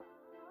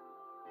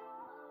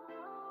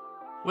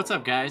What's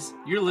up, guys?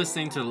 You're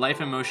listening to the Life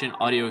in Motion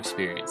audio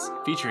experience,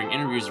 featuring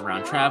interviews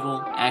around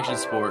travel, action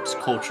sports,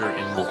 culture,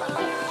 and more.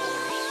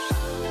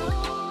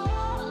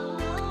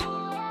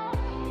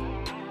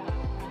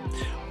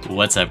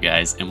 What's up,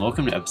 guys, and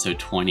welcome to episode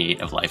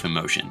 28 of Life in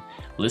Motion.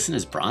 Listen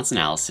as Bronson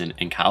Allison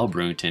and Kyle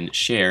Brewington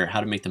share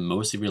how to make the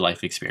most of your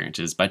life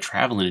experiences by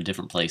traveling to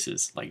different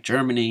places like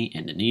Germany,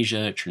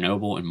 Indonesia,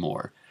 Chernobyl, and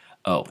more.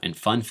 Oh, and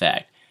fun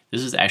fact,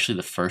 this is actually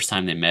the first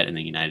time they met in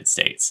the United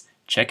States.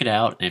 Check it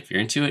out, and if you're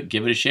into it,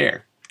 give it a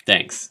share.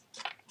 Thanks.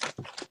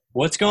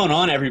 What's going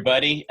on,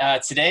 everybody?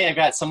 Today I've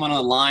got someone on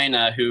the line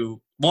who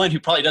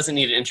probably doesn't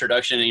need an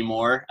introduction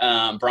anymore,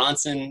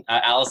 Bronson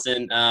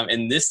Allison,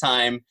 and this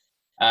time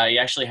he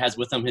actually has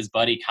with him his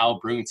buddy Kyle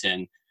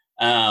Brewington.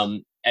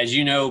 As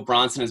you know,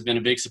 Bronson has been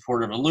a big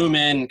supporter of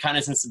Illumin kind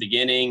of since the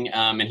beginning,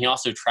 and he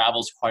also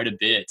travels quite a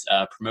bit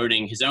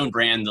promoting his own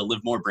brand, the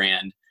Live More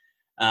brand.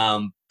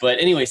 But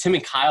anyways, him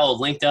and Kyle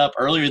linked up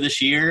earlier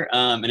this year,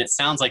 and it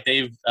sounds like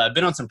they've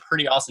been on some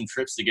pretty awesome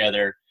trips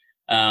together.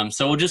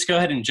 So we'll just go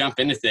ahead and jump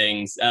into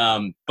things.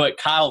 But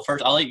Kyle,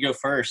 first, I'll let you go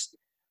first.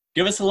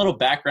 Give us a little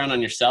background on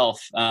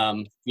yourself.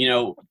 Who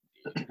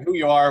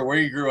you are, where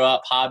you grew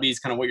up, hobbies,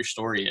 kind of what your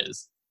story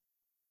is.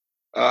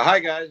 Hi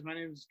guys, my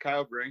name is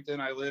Kyle Brewington.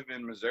 I live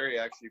in Missouri,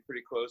 actually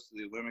pretty close to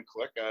the Illumin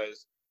Collect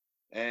guys.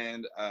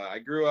 And I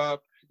grew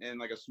up in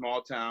like a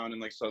small town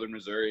in like southern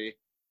Missouri.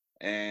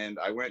 And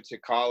I went to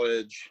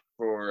college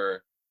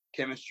for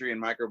chemistry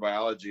and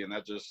microbiology, and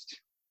that just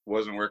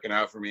wasn't working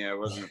out for me.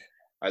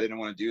 I didn't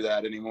want to do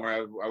that anymore.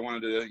 I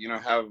wanted to,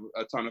 have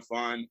a ton of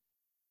fun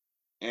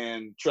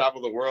and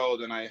travel the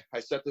world. And I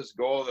set this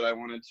goal that I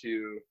wanted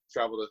to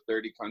travel to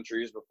 30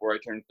 countries before I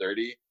turned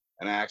 30.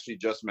 And I actually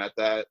just met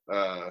that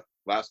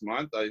last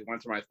month. I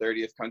went to my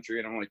 30th country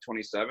and I'm only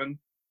 27.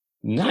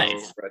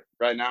 Nice. So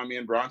right now, me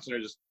and Bronson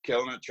are just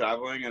killing it,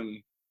 traveling,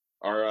 and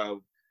our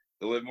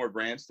the Live More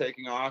brand's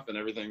taking off, and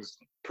everything's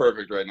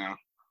perfect right now.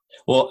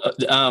 Well,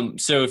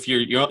 so if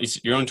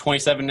you're on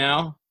 27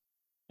 now,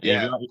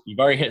 yeah, you've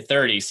already hit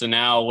 30. So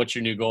now, what's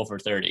your new goal for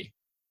 30?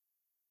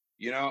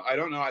 I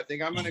don't know. I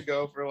think I'm gonna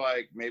go for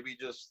like maybe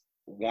just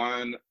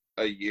one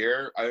a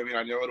year. I mean,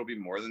 I know it'll be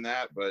more than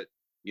that, but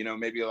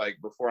maybe like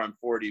before I'm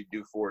 40,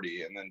 do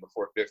 40, and then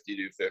before 50,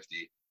 do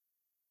 50.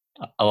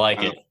 I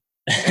like it.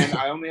 And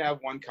I only have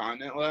one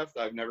continent left.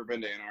 I've never been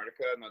to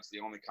Antarctica, and that's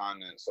the only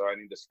continent, so I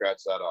need to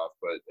scratch that off.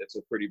 But it's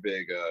a pretty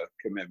big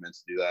commitment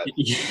to do that.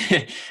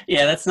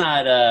 Yeah, that's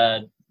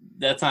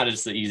not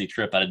just an easy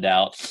trip, I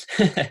doubt.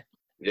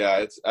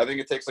 Yeah, I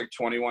think it takes like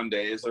 21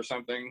 days or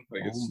something.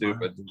 Like it's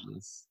stupid.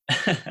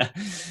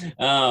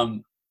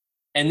 And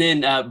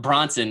then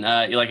Bronson,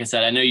 like I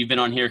said, I know you've been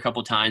on here a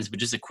couple of times, but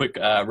just a quick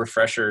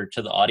refresher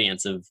to the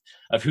audience of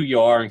who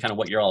you are and kind of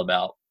what you're all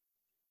about.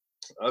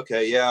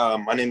 Okay, yeah,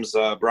 my name's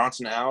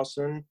Bronson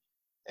Allison,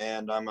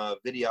 and I'm a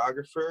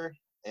videographer,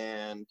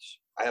 and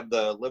I have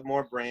the Live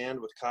More brand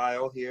with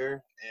Kyle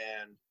here,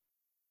 and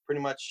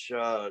pretty much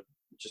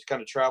just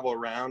kind of travel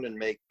around and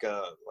make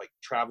like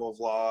travel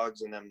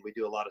vlogs, and then we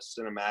do a lot of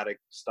cinematic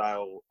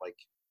style, like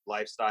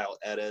lifestyle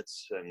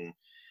edits, and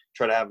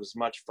try to have as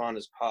much fun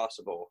as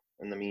possible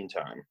in the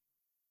meantime.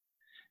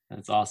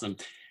 That's awesome.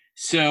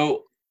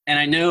 So, and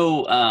I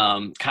know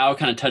Kyle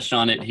kind of touched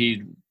on it.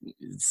 He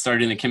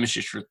started in the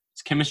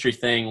chemistry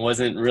thing,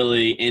 wasn't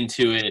really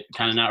into it,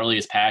 kind of not really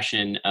his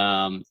passion.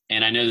 And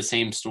I know the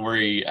same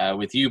story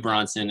with you,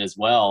 Bronson, as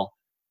well.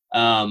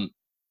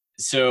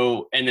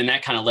 So, and then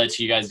that kind of led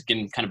to you guys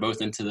getting kind of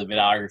both into the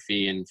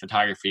videography and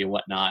photography and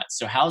whatnot.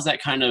 So how's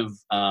that kind of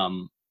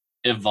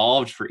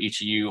evolved for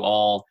each of you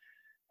all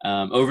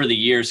over the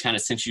years, kind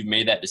of since you've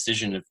made that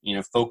decision of,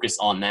 focus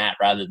on that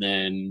rather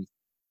than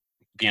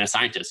being a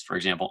scientist, for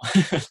example?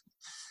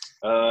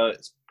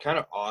 It's kind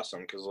of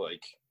awesome because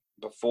like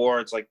before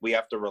it's like we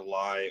have to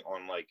rely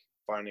on like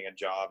finding a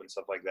job and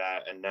stuff like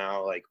that, and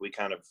now like we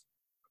kind of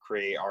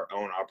create our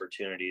own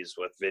opportunities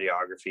with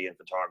videography and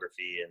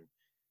photography, and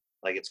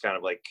like it's kind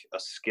of like a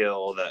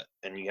skill that,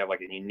 and you have like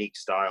a unique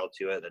style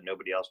to it that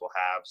nobody else will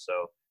have,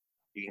 so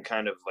you can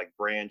kind of like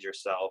brand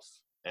yourself,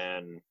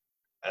 and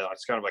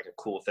it's kind of like a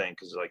cool thing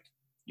because like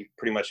you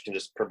pretty much can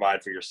just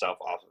provide for yourself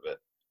off of it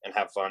and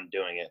have fun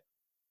doing it.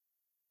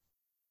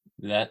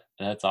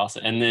 That's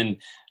awesome. And then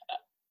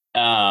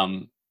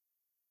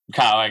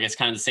Kyle, I guess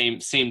kind of the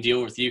same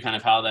deal with you, kind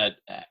of how that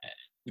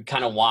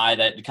kind of why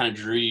that kind of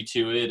drew you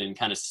to it and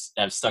kind of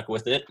have stuck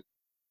with it.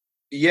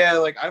 Yeah,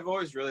 like I've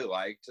always really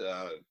liked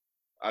I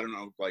don't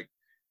know, like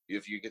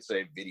if you could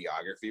say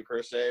videography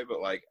per se,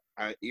 but like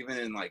even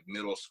in like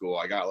middle school,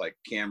 I got like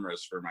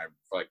cameras for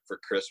for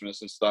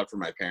Christmas and stuff for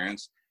my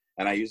parents,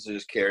 and I used to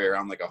just carry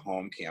around like a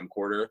home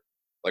camcorder,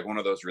 like one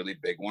of those really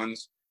big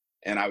ones,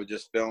 and I would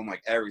just film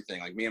like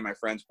everything, like me and my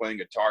friends playing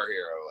Guitar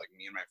Hero, like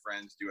me and my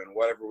friends doing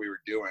whatever we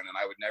were doing, and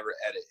I would never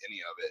edit any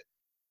of it.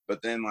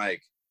 But then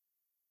like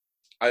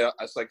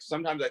it's like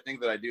sometimes I think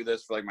that I do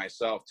this for like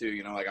myself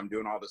too, like I'm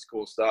doing all this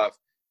cool stuff,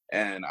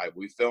 and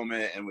we film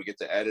it and we get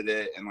to edit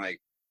it, and like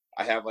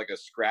I have like a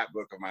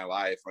scrapbook of my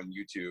life on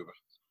YouTube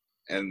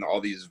and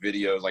all these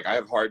videos. Like I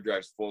have hard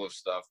drives full of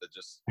stuff that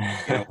just,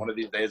 you know, one of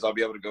these days I'll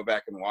be able to go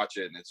back and watch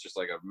it, and it's just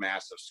like a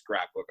massive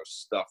scrapbook of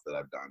stuff that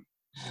I've done.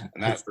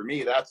 And that for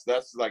me, that's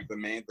like the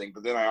main thing.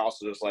 But then I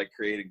also just like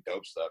creating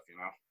dope stuff, you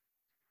know.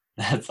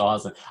 That's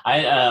awesome.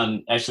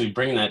 I actually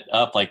bringing that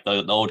up, like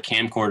the old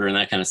camcorder and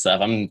that kind of stuff.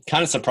 I'm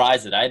kind of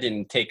surprised that I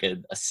didn't take a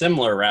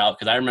similar route,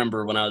 because I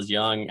remember when I was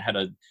young, I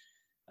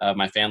had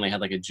my family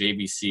had like a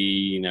JVC,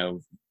 you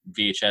know,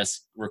 VHS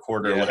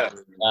recorder or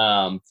whatever.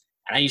 And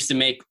I used to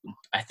make,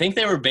 I think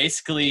they were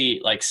basically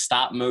like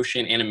stop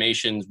motion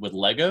animations with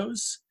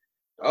Legos.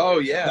 Oh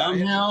yeah.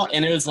 Somehow,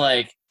 and it was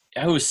like,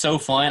 it was so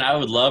fun. I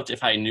would love to,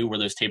 if I knew where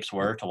those tapes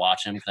were, to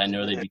watch them, because I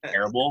know they'd be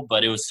terrible,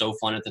 but it was so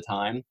fun at the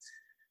time.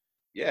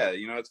 Yeah,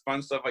 you know, it's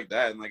fun stuff like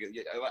that. And like,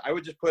 I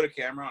would just put a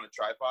camera on a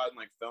tripod and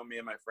like film me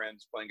and my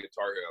friends playing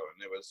Guitar Hero,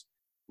 and it was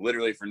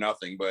literally for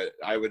nothing. But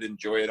I would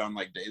enjoy it on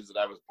like days that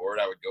I was bored.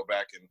 I would go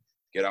back and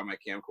get out my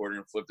camcorder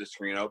and flip the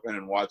screen open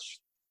and watch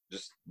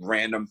just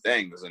random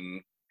things.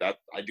 And that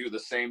I do the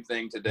same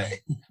thing today.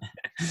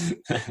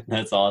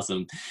 That's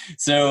awesome.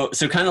 So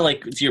kind of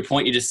like to your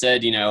point, you just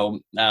said, you know,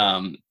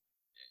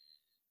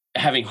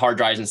 having hard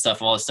drives and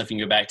stuff, all this stuff you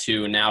can go back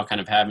to, and now kind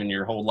of having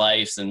your whole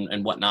lives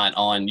and whatnot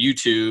on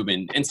YouTube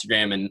and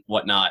Instagram and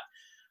whatnot.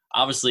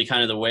 Obviously,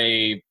 kind of the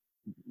way,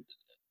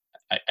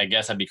 I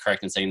guess I'd be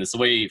correct in saying this, the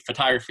way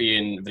photography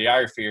and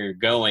videography are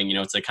going, you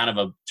know, it's a kind of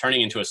a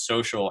turning into a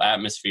social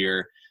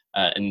atmosphere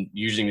and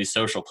using these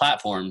social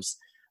platforms.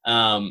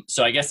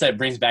 So I guess that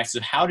brings back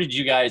to, how did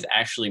you guys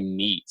actually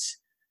meet?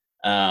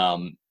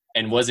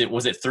 And was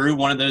it through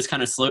one of those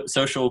kind of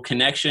social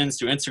connections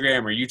through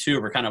Instagram or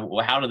YouTube, or kind of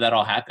how did that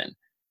all happen?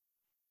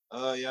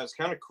 Yeah, it's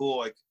kind of cool.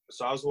 Like,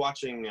 so I was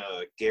watching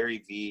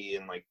Gary Vee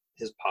and like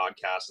his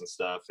podcast and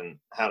stuff, and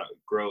how to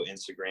grow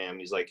Instagram.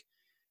 He's like,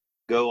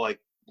 go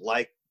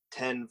like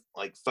 10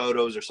 like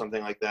photos or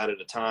something like that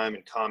at a time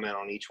and comment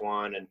on each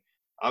one. And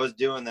I was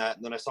doing that,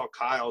 and then I saw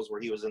Kyle's where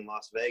he was in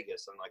Las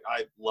Vegas, and like,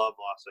 I love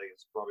Las Vegas.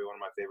 It's probably one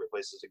of my favorite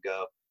places to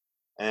go.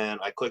 And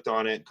I clicked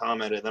on it,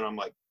 commented, then I'm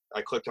like,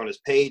 I clicked on his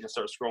page and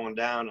started scrolling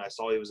down, and I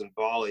saw he was in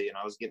Bali, and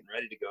I was getting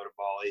ready to go to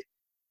Bali.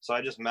 So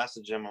I just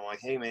messaged him. I'm like,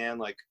 hey man,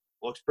 like,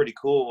 looks pretty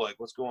cool. Like,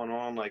 what's going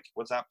on? Like,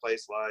 what's that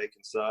place like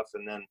and stuff?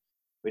 And then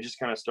we just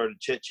kind of started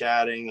chit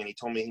chatting, and he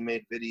told me he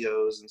made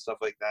videos and stuff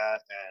like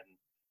that. And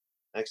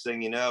next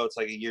thing you know, it's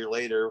like a year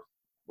later,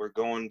 we're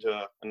going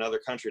to another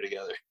country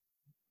together.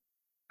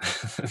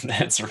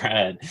 That's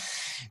rad.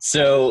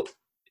 So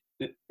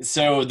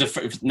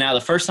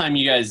the first time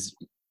you guys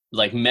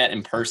like met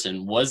in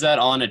person, was that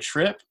on a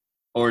trip,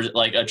 or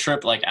like a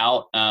trip like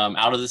out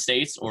of the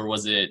States, or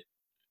was it?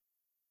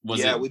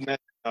 We met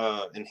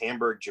in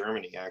Hamburg,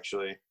 Germany,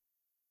 actually.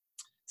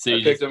 So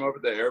I picked him up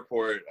at the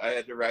airport. I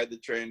had to ride the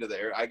train to the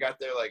air. I got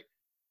there like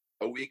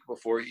a week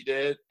before he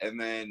did, and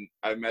then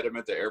I met him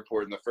at the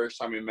airport. And the first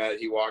time we met,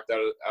 he walked out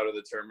of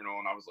the terminal,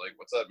 and I was like,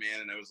 "What's up, man?"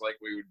 And it was like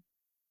we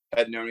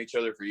had known each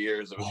other for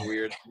years. It was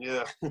weird.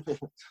 Yeah.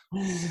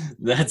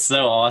 That's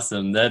so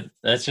awesome.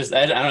 That's just,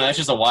 I don't know, that's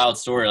just a wild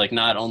story. Like,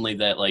 not only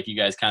that, like, you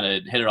guys kind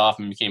of hit it off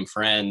and became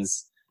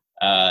friends,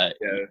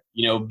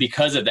 you know,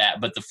 because of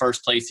that, but the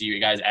first place you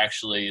guys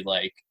actually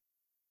like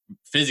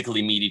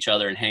physically meet each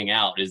other and hang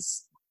out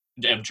is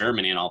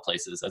Germany, in all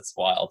places. That's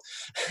wild.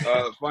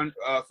 Fun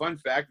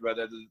fact about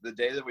that: the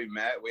day that we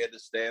met, we had to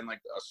stay in like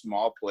a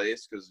small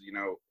place because, you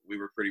know, we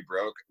were pretty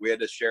broke. We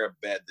had to share a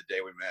bed the day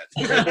we met.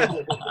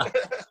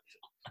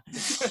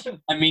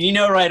 I mean, you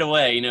know, right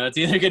away, you know, it's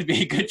either going to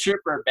be a good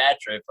trip or a bad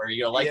trip, or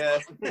you're like, yeah.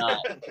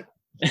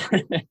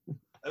 That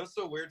was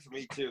so weird for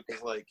me too,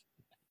 because like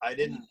I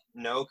didn't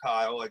know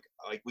Kyle. Like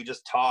we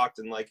just talked,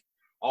 and like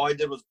all I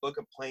did was book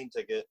a plane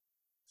ticket,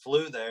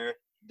 flew there.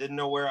 Didn't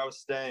know where I was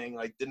staying,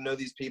 like didn't know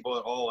these people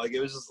at all. Like it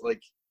was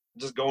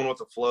just going with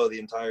the flow the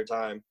entire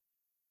time.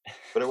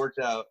 But it worked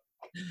out.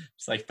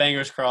 It's like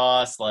fingers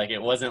crossed, like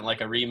it wasn't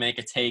like a remake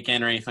of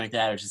Taken or anything like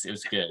that. It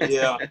was good.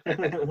 Yeah.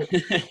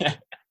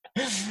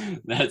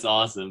 That's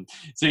awesome.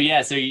 So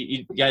yeah, so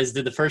you guys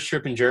did the first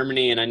trip in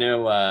Germany, and I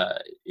know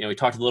you know, we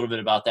talked a little bit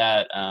about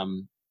that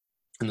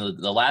in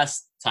the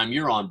last time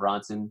you were on,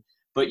 Bronson.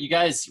 But you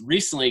guys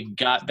recently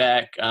got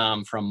back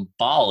from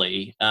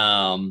Bali.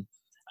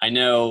 I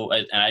know,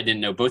 and I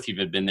didn't know both of you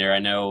had been there. I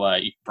know,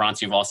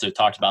 Bronson, you've also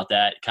talked about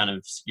that, kind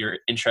of your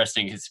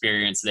interesting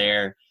experience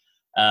there.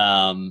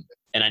 And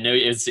I know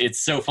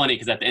it's so funny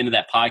because at the end of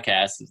that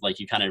podcast, it's like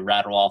you kind of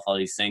rattle off all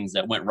these things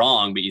that went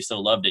wrong, but you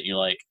still loved it. You're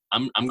like,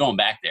 I'm going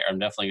back there. I'm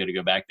definitely going to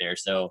go back there.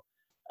 So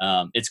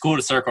it's cool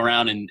to circle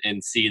around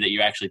and see that you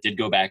actually did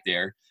go back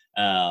there.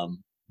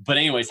 But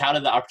anyways, how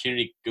did the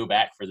opportunity go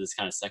back for this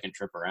kind of second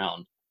trip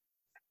around?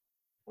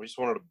 We just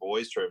wanted a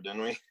boys trip,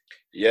 didn't we?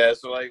 Yeah,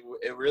 so like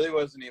it really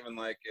wasn't even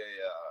like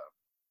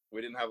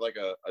we didn't have like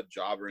a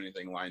job or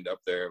anything lined up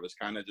there. It was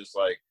kind of just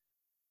like,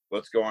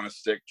 let's go on a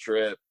stick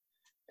trip.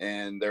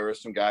 And there were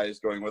some guys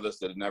going with us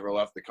that had never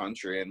left the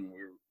country, and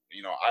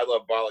you know, I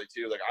love Bali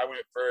too. Like I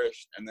went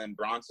first, and then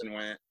Bronson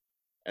went,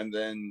 and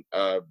then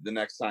the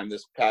next time,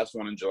 this past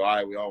one in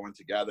July, we all went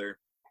together,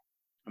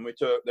 and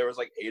there was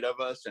like 8 of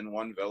us in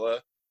one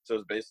villa, So it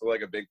was basically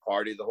like a big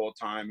party the whole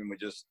time, and we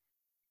just,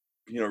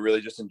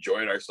 really just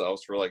enjoyed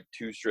ourselves for like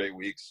 2 straight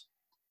weeks.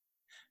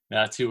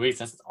 2 weeks.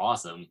 That's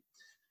awesome.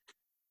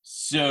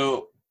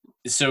 So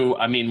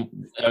I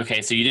mean,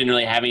 okay, so you didn't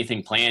really have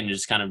anything planned. You're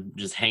just kind of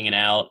just hanging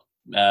out,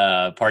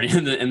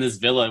 partying in this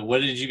villa. What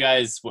did you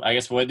guys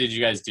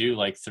do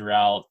like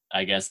throughout,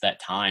 I guess, that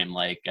time?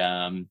 Like,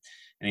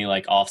 any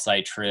like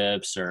offsite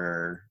trips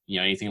or,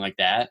 anything like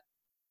that?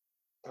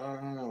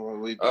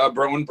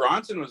 When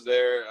Bronson was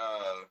there,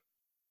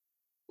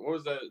 what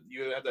was that?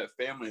 You had that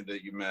family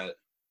that you met.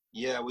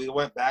 Yeah, we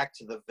went back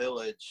to the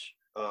village,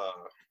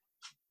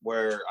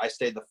 where I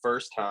stayed the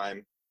first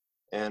time,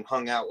 and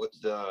hung out with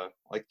the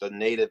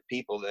native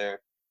people there,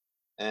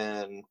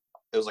 and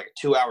it was like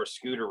a 2-hour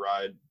scooter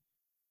ride,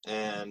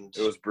 and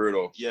it was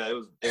brutal. Yeah, it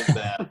was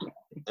bad.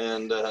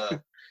 And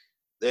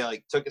they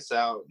like took us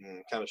out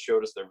and kind of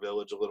showed us their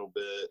village a little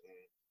bit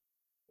and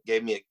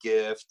gave me a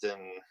gift.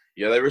 And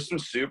yeah, there were some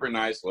super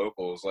nice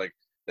locals. Like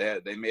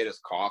they made us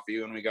coffee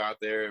when we got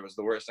there. It was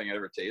the worst thing I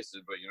ever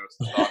tasted, but it's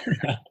the thought.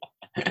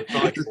 They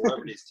felt like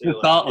celebrities too.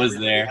 The thought was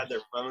there. They had their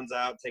phones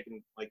out,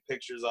 taking like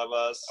pictures of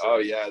us. Oh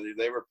yeah,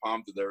 they were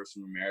pumped that there were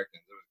some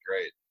Americans. It was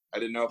great. I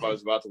didn't know if I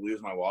was about to lose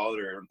my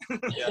wallet or.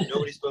 Yeah,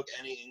 nobody spoke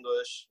any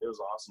English. It was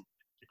awesome.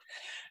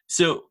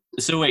 So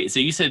wait. So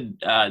you said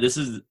this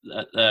is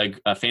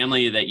a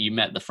family that you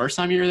met the first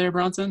time you were there,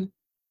 Bronson?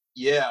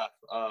 Yeah,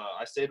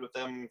 I stayed with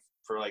them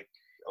for like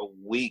a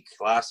week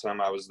last time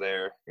I was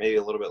there, maybe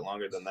a little bit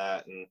longer than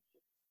that, and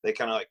they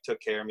kind of like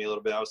took care of me a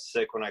little bit. I was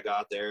sick when I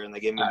got there, and they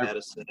gave me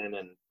medicine and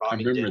bought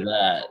me dinner. I remember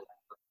that.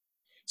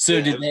 So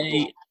yeah,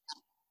 cool.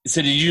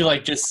 So did you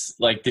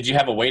did you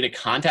have a way to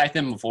contact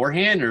them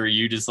beforehand, or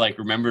you just like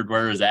remembered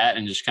where it was at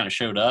and just kind of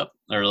showed up,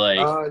 or like?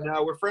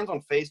 No, we're friends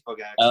on Facebook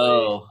actually.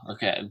 Oh,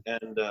 okay.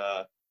 And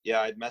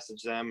yeah, I'd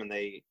messaged them, and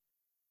they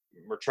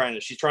were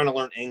she's trying to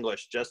learn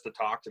English just to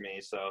talk to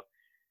me. So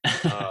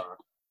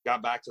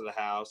got back to the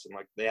house, and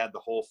like they had the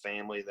whole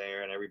family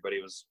there, and everybody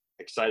was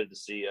excited to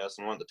see us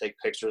and wanted to take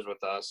pictures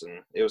with us,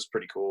 and it was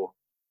pretty cool.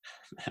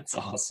 That's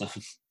awesome.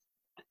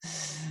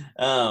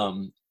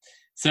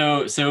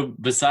 So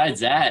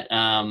besides that,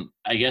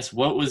 I guess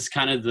what was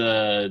kind of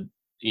the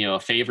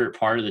favorite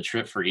part of the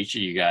trip for each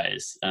of you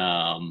guys?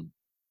 I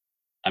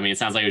mean, it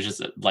sounds like it was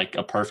just like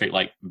a perfect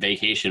like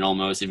vacation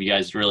almost. If you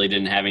guys really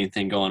didn't have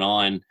anything going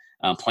on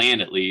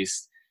planned, at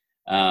least.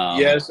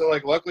 Yeah, so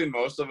like luckily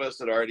most of us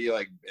had already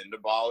like been to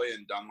Bali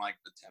and done like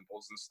the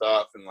temples and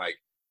stuff and like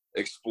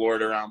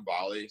explored around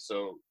Bali.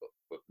 So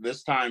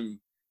this time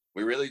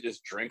we really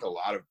just drank a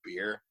lot of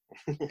beer.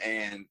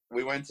 And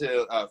we went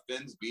to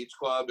Finn's Beach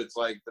Club. It's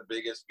like the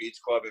biggest beach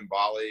club in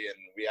Bali, and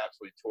we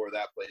absolutely tore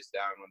that place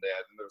down one day.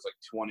 I think there was like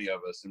 20 of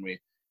us, and we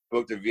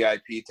booked a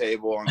VIP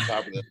table on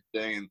top of the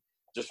thing and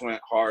just went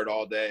hard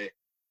all day.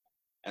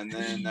 And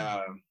then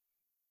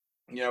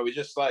we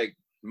just like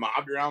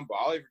mobbed around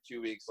Bali for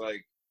 2 weeks.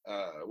 Like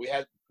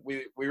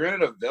we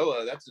rented a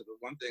villa. That's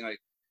one thing, like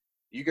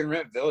you can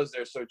rent villas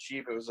there so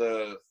cheap. It was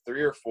a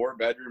 3 or 4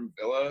 bedroom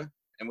villa,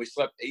 and we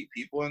slept 8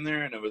 people in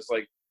there, and it was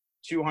like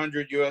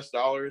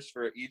 $200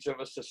 for each of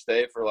us to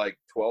stay for like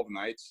 12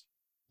 nights.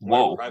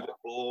 Whoa. Private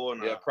pool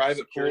and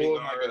private pool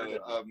and like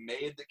a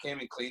maid that came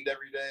and cleaned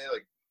every day,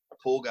 like a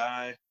pool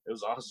guy. It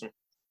was awesome.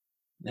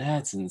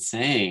 That's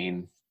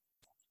insane.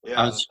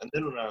 Yeah, and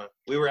then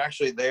we were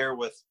actually there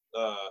with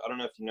I don't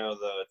know if you know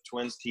the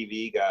Twins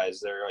TV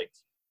guys. They're like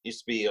used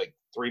to be like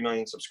 3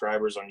 million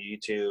subscribers on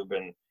YouTube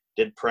and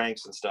did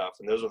pranks and stuff.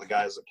 And those were the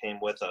guys that came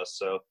with us.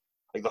 So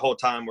like the whole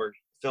time we're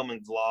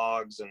filming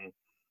vlogs, and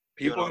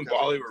people in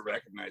Bali were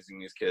recognizing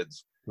these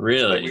kids.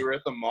 Really? Like we were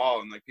at the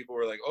mall, and like people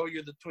were like, "Oh,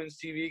 you're the Twins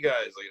TV guys!"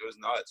 Like it was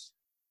nuts.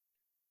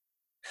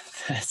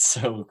 That's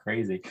so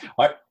crazy.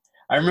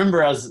 I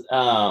remember I was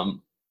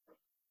kind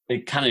of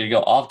to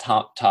go off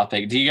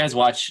topic. Do you guys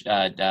watch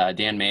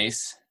Dan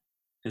Mace,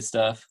 his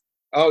stuff?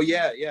 Oh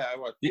yeah, I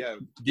watched. Yeah,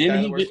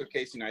 didn't he works with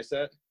Casey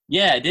Neistat?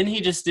 Yeah, didn't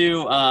he just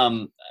do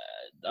a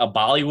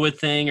Bollywood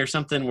thing or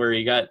something where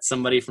he got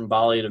somebody from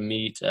Bali to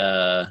meet?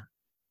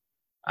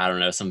 I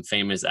don't know, some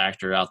famous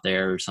actor out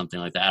there or something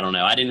like that. I don't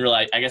know. I didn't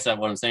realize. I guess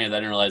what I'm saying is I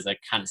didn't realize that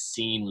kind of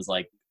scene was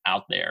like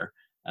out there.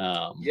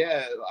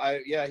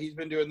 He's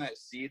been doing that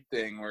Seed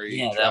thing where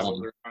he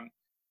travels around.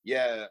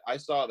 Yeah, I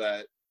saw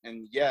that,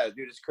 and yeah,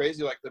 dude, it's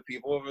crazy. Like the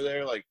people over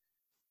there, like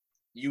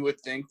you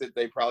would think that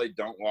they probably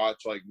don't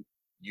watch like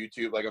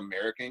YouTube, like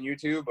American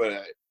YouTube,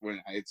 but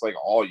when it's like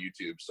all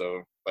YouTube,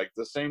 so like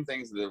the same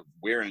things that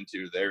we're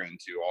into, they're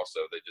into. Also,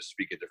 they just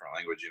speak a different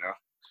language,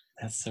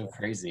 That's so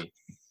crazy.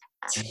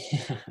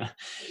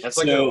 That's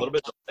like a little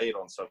bit delayed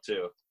on stuff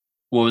too.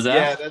 What was that?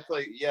 Yeah, that's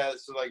like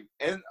so like,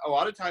 and a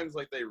lot of times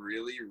like they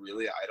really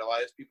really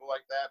idolize people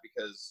like that,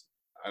 because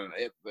I don't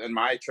know, in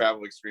my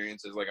travel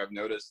experiences, like I've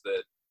noticed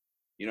that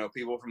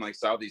people from like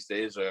Southeast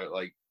Asia,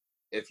 like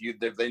if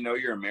they know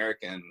you're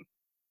American,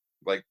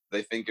 like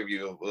they think of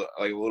you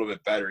like a little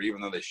bit better, even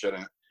though they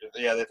shouldn't.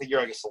 Yeah, they think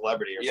you're like a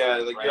celebrity or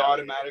something. Yeah, like right? you're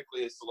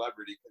automatically a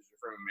celebrity because you're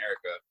from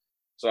America.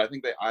 So I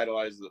think they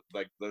idolize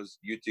like those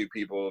YouTube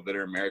people that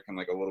are American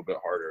like a little bit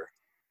harder.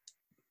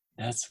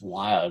 That's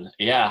wild.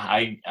 Yeah,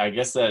 I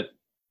guess that.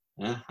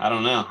 I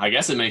don't know. I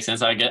guess it makes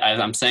sense.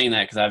 I'm saying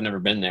that because I've never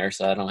been there,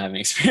 so I don't have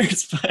any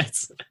experience. But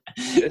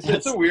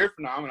It's a weird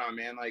phenomenon,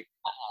 man. Like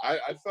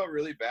I felt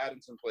really bad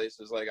in some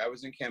places. Like I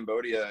was in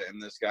Cambodia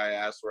and this guy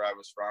asked where I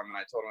was from and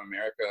I told him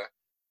America,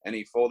 and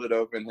he folded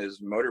open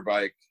his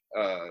motorbike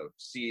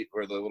seat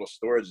where the little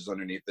storage is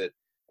underneath it,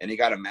 and he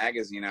got a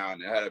magazine out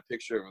and it had a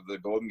picture of the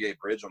Golden Gate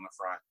Bridge on the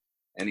front.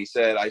 And he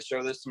said, I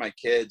show this to my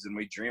kids and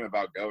we dream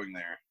about going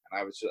there. And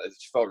I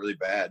just felt really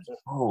bad.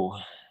 oh,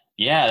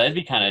 yeah, that'd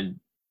be kind of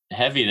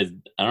heavy to.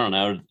 I don't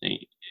know.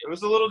 It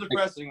was a little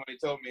depressing when he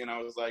told me, and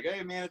I was like,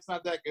 hey, man, it's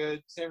not that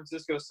good. San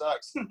Francisco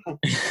sucks. Should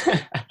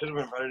have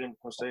invited him to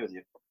come stay with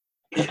you.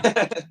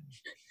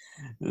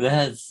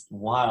 That's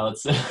wild.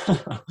 So,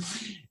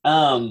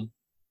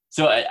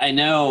 so I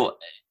know,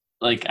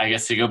 like, I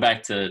guess to go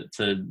back to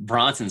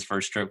Bronson's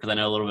first trip, because I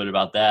know a little bit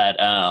about that.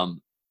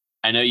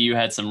 I know you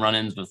had some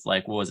run-ins with,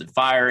 like, what was it,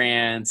 fire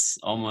ants,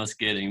 almost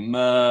getting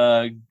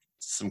mugged,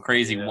 some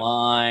crazy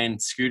wine,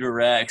 scooter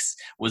wrecks.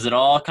 Was it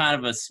all kind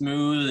of a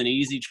smooth and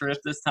easy trip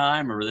this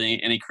time, or were there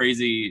any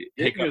crazy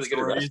hiccup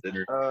stories?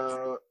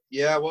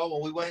 Yeah, well,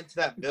 when we went to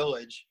that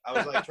village, I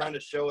was like trying to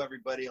show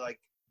everybody like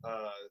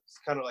it's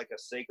kind of like a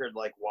sacred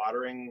like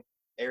watering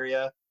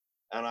area,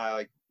 and I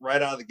like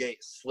right out of the gate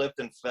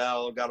slipped and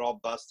fell, got all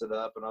busted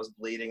up, and I was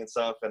bleeding and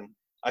stuff. And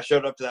I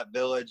showed up to that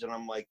village and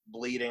I'm like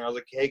bleeding. I was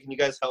like, hey, can you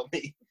guys help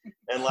me?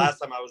 And last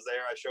time I was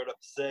there, I showed up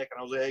sick and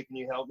I was like, hey, can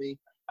you help me?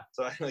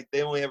 So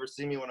they only ever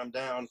see me when I'm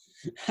down.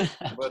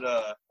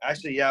 But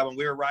actually, yeah, when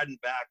we were riding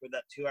back with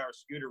that 2-hour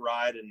scooter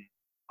ride, and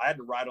I had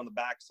to ride on the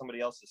back of somebody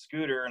else's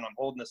scooter, and I'm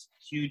holding this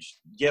huge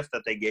gift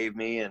that they gave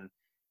me, and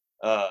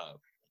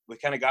we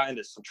kind of got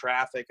into some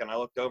traffic, and I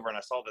looked over and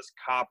I saw this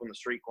cop on the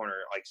street corner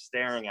like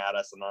staring at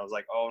us, and I was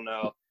like, oh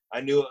no,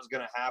 I knew it was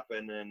going to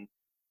happen. And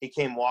he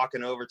came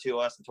walking over to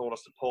us and told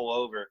us to pull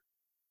over,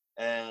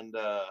 and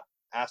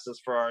asked us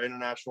for our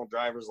international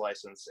driver's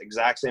license.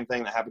 Exact same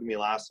thing that happened to me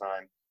last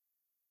time.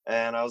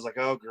 And I was like,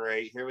 oh,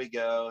 great, here we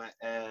go.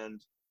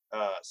 And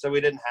so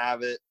we didn't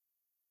have it.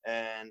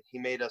 And he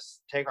made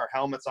us take our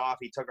helmets off.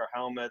 He took our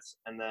helmets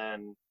and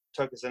then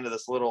took us into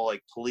this little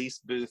like police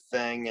booth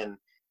thing and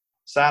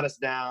sat us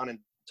down and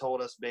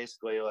told us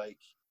basically like,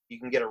 you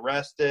can get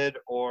arrested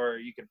or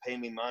you can pay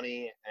me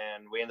money.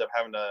 And we ended up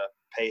having to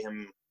pay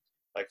him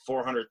like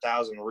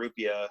 400,000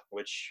 rupiah,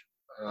 which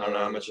I don't know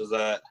how much is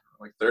that.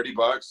 Like $30,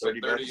 like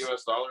 $30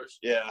 US dollars.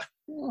 Yeah.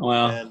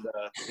 Wow. And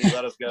he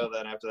let us go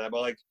then after that.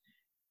 But like,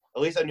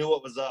 at least I knew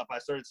what was up. I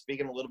started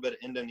speaking a little bit of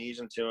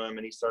Indonesian to him,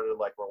 and he started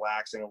like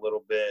relaxing a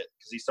little bit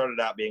because he started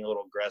out being a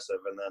little aggressive,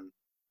 and then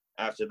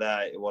after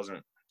that, it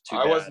wasn't too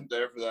bad. I wasn't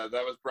there for that.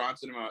 That was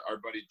Bronson and our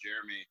buddy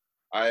Jeremy.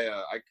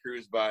 I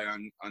cruised by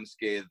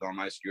unscathed on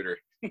my scooter.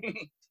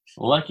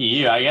 Lucky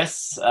you. I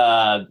guess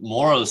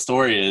moral of the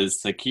story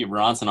is to keep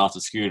Bronson off the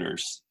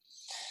scooters.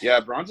 Yeah,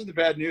 Bronson's the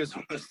bad news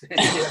on this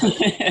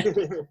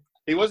thing.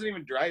 He wasn't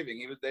even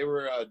driving. They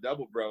were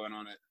double broing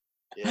on it.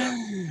 Yeah,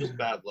 just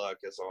bad luck.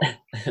 That's all.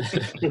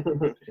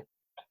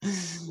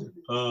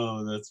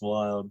 Oh, that's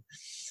wild.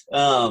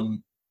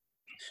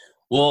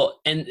 Well,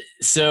 and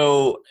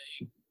so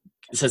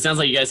it sounds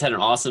like you guys had an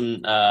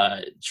awesome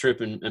trip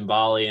in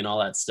Bali and all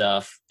that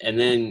stuff. And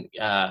then,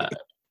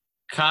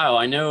 Kyle,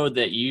 I know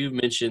that you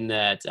mentioned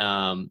that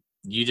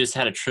you just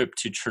had a trip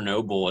to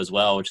Chernobyl as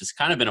well, which has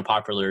kind of been a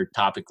popular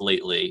topic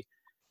lately.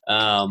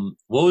 What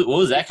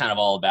was that kind of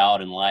all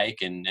about and like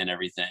and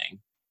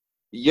everything?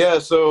 Yeah,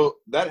 so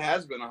that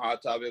has been a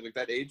hot topic. Like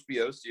that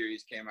HBO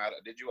series came out.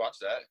 Did you watch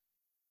that?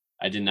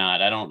 I did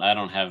not. I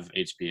don't have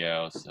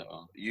HBO,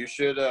 so you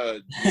should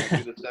do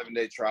the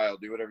 7-day trial.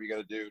 Do whatever you got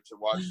to do to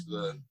watch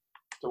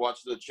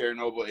the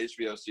Chernobyl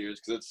HBO series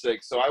because it's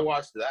sick. So I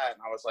watched that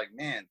and I was like,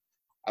 man,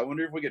 I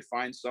wonder if we could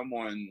find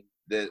someone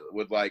that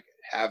would like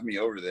have me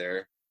over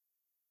there.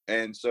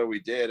 And so we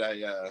did.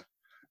 I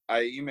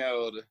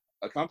emailed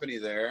a company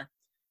there.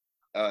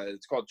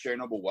 It's called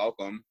Chernobyl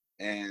Welcome,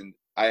 and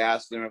I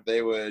asked them if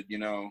they would,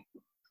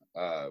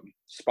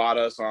 spot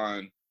us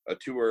on a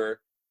tour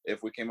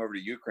if we came over to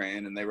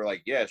Ukraine. And they were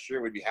like, yeah, sure,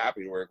 we'd be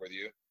happy to work with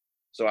you.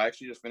 So I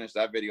actually just finished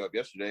that video up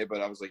yesterday, but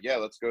I was like, yeah,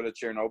 let's go to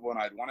Chernobyl. And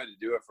I'd wanted to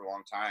do it for a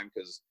long time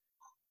because,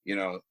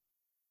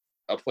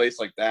 a place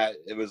like that,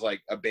 it was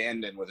like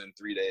abandoned within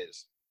 3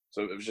 days.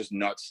 So it was just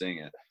nuts seeing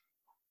it.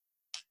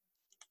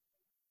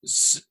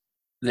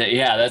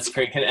 Yeah, that's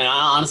great. And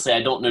honestly,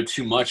 I don't know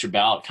too much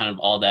about kind of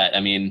all that. I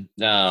mean,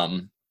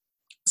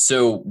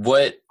 so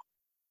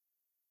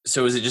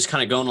is it just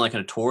kind of going like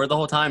on a tour the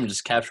whole time and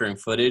just capturing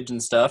footage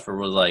and stuff, or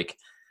was like?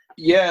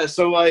 Yeah,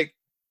 so like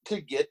to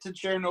get to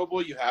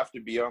Chernobyl, you have to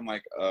be on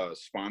like a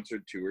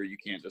sponsored tour. You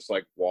can't just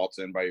like waltz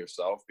in by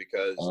yourself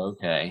because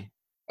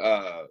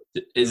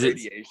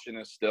radiation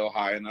is still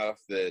high enough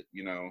that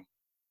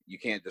you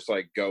can't just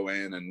like go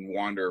in and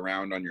wander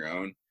around on your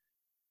own.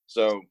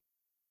 So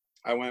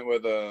I went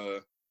with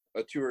a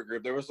tour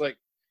group. There was like,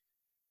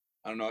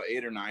 I don't know,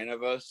 8 or 9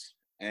 of us.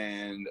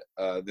 And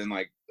then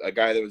like a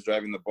guy that was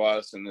driving the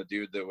bus and the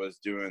dude that was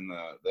doing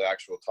the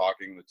actual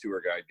talking, the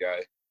tour guide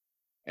guy.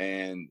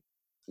 And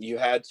you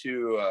had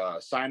to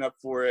sign up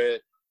for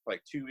it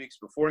like 2 weeks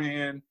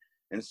beforehand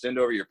and send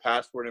over your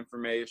passport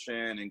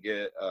information and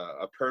get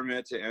a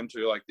permit to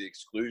enter like the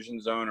exclusion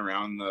zone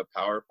around the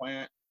power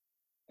plant.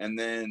 And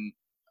then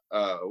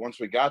once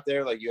we got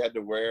there, like you had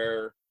to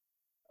wear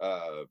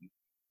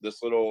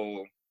this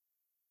little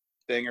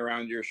thing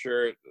around your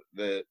shirt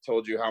that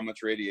told you how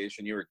much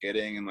radiation you were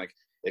getting, and like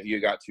if you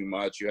got too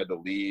much, you had to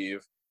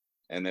leave.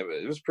 And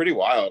it was pretty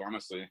wild,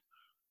 honestly.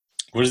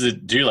 What does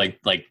it do? Like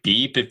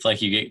beep if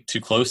like you get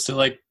too close to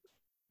like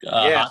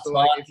yeah, hot so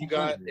spot? like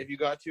if you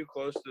got too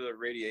close to the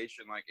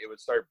radiation, like it would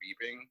start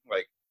beeping,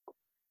 like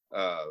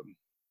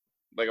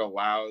a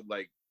loud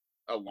like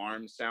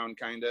alarm sound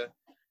kind of.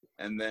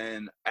 And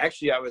then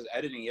actually I was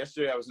editing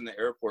yesterday. I was in the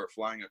airport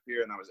flying up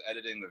here, and I was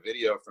editing the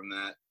video from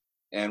that.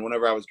 And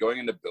whenever I was going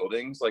into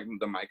buildings, like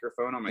the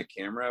microphone on my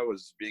camera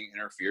was being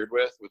interfered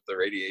with the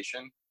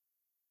radiation,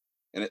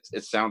 and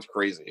it sounds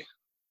crazy.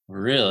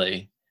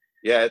 Really?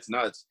 Yeah, it's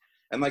nuts.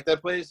 And like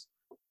that place,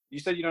 you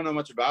said you don't know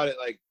much about it.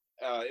 Like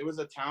it was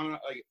a town,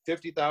 like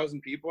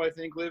 50,000 people, I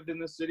think, lived in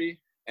the city.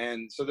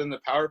 And so then the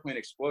power plant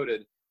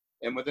exploded,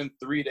 and within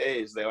 3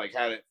 days they like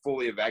had it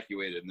fully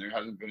evacuated, and there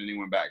hasn't been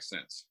anyone back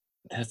since.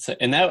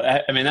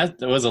 That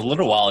was a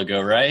little while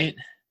ago, right?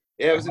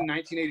 Yeah, it was in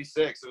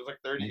 1986. It was like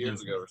 30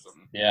 years ago or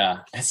something.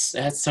 Yeah,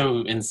 that's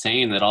so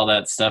insane that all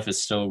that stuff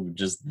is still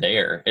just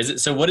there. Is it?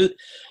 So what is,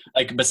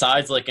 like,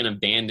 besides like an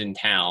abandoned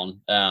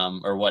town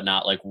or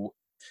whatnot, like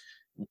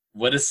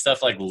what does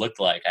stuff like look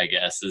like? I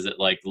guess, is it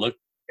like look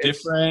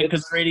different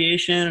because of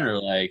radiation, or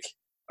like?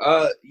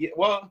 Yeah,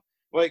 well,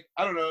 like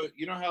I don't know.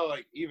 You know how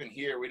like even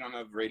here we don't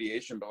have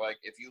radiation, but like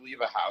if you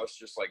leave a house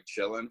just like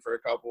chilling for a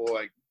couple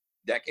like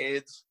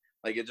decades,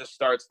 like it just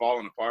starts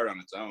falling apart on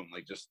its own.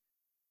 Like just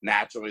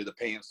naturally the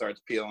paint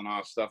starts peeling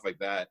off, stuff like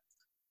that.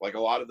 Like a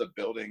lot of the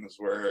buildings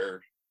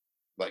were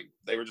like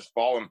they were just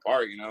falling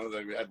apart, you know.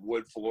 They had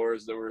wood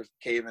floors that were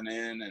caving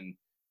in, and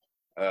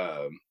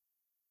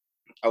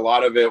a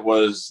lot of it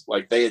was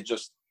like they had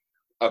just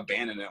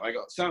abandoned it. Like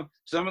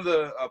some of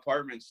the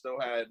apartments still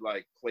had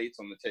like plates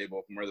on the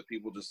table from where the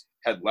people just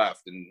had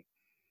left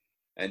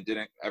and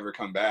didn't ever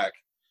come back.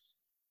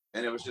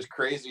 And it was just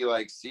crazy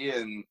like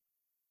seeing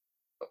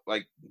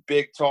like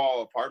big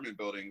tall apartment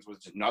buildings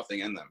with just nothing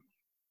in them.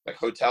 Like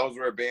hotels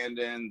were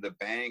abandoned, the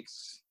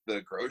banks,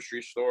 the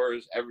grocery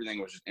stores, everything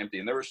was just empty.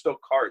 And there were still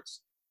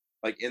carts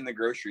like in the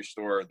grocery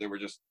store that were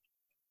just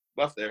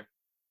left there.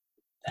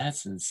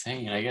 That's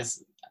insane. I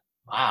guess.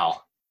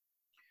 Wow.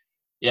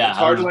 Yeah.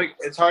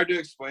 It's hard to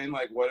explain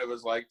like what it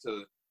was like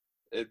to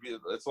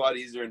it's a lot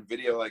easier in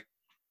video. Like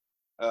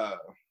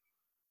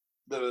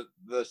the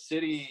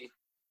city,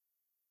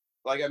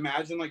 like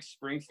imagine like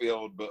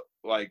Springfield, but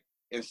like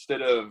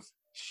instead of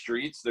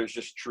streets, there's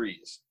just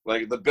trees.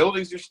 Like the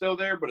buildings are still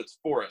there, but it's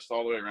forest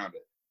all the way around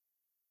it.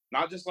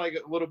 Not just like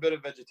a little bit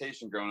of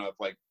vegetation growing up,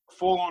 like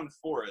full on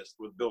forest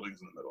with buildings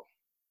in the middle.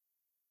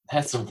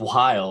 That's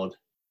wild.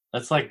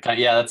 That's like,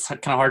 yeah, that's kind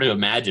of hard to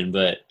imagine,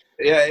 but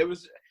yeah, it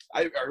was.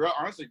 I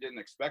honestly didn't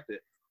expect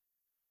it.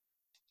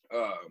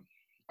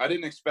 I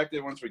didn't expect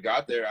it once we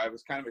got there. I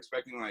was kind of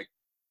expecting like,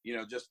 you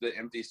know, just the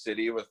empty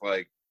city with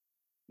like,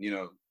 you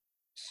know,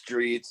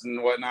 streets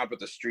and whatnot, but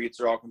the streets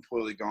are all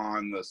completely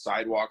gone. The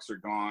sidewalks are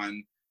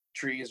gone.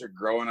 Trees are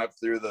growing up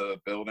through the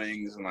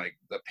buildings, and like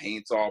the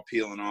paint's all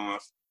peeling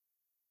off.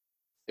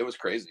 It was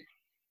crazy.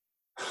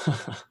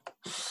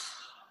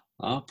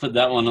 I'll put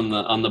that one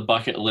on the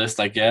bucket list,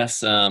 I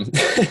guess. I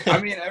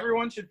mean,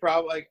 everyone should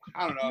probably, like,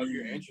 I don't know if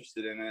you're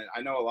interested in it.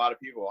 I know a lot of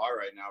people are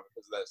right now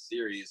because of that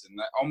series, and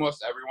that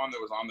almost everyone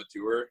that was on the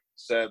tour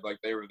said like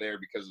they were there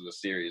because of the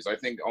series. I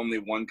think only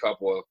one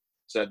couple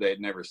said they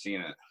had never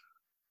seen it.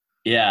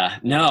 Yeah,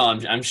 no,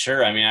 I'm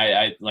sure. I mean,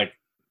 I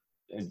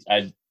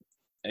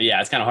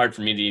yeah, it's kind of hard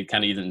for me to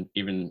kind of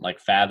even like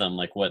fathom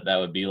like what that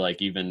would be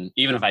like, even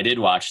if I did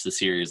watch the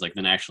series, like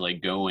then actually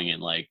like going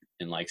and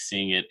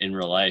seeing it in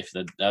real life,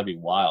 that'd be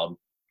wild.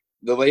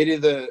 The lady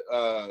that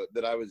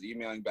I was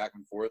emailing back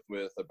and forth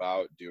with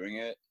about doing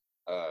it,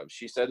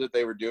 she said that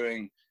they were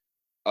doing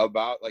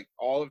about like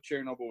all of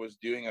Chernobyl was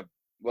doing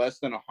less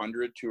than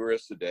 100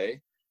 tourists a day,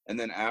 and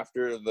then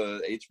after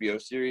the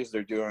HBO series,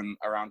 they're doing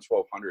around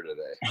 1,200 a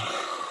day.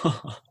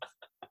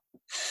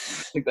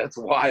 I think that's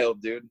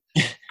wild, dude.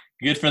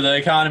 Good for the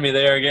economy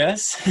there, I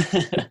guess.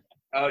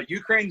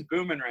 Ukraine's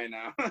booming right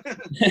now.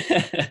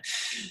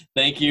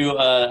 Thank you.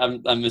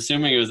 I'm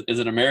assuming is it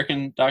an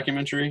American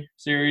documentary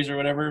series or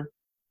whatever?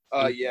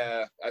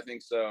 Yeah, I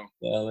think so.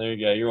 Yeah, there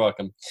you go. You're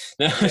welcome.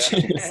 Yeah.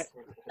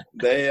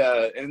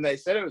 They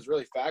said it was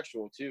really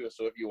factual too.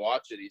 So if you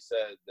watch it, he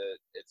said that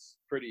it's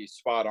pretty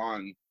spot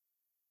on,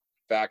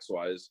 facts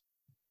wise.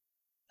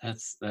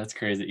 That's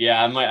crazy.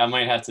 Yeah, I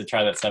might have to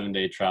try that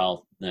 7-day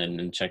trial then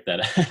and check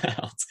that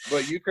out.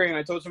 But Ukraine,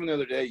 I told someone the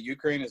other day,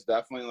 Ukraine is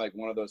definitely like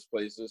one of those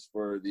places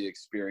for the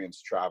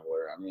experienced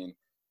traveler. I mean,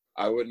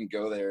 I wouldn't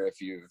go there if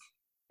you've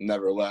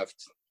never left,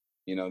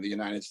 the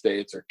United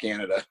States or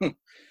Canada.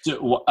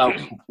 So,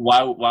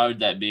 why would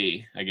that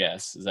be? I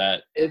guess is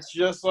that it's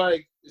just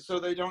like, so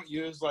they don't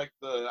use like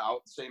the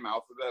same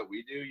alphabet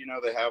we do.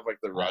 They have like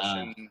the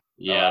Russian.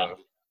 Yeah.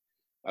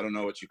 I don't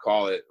know what you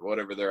call it,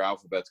 whatever their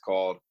alphabet's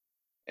called.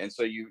 And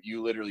so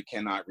you literally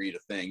cannot read a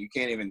thing. You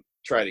can't even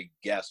try to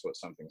guess what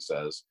something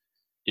says.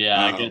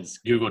 Yeah, I guess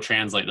Google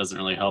Translate doesn't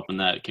really help in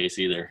that case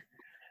either.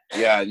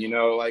 Yeah,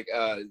 like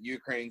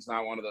Ukraine's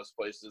not one of those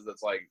places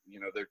that's like,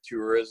 their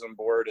tourism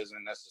board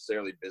isn't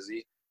necessarily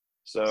busy.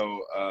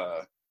 So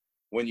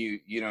when you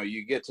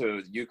get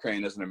to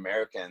Ukraine as an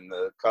American,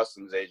 the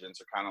customs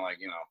agents are kind of like,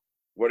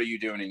 what are you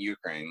doing in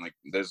Ukraine? Like,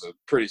 there's a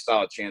pretty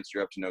solid chance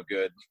you're up to no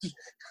good.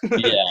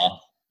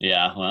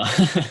 Yeah, well.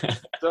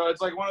 So it's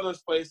like one of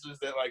those places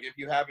that, like, if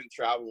you haven't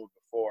traveled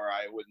before,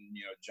 I wouldn't,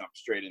 jump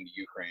straight into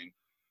Ukraine.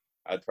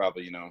 I'd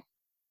probably,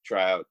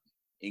 try out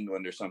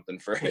England or something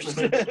first.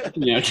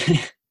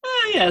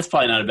 Yeah, it's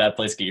probably not a bad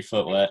place to get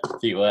your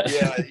feet wet.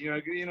 Yeah,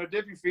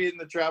 dip your feet in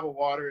the travel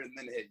water and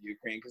then hit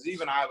Ukraine. Because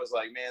even I was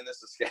like, man,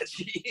 this is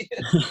sketchy.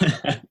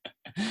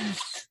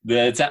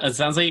 It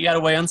sounds like you got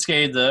away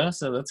unscathed though,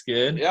 so that's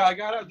good. Yeah, I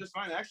got out just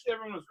fine. Actually,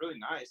 everyone was really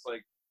nice.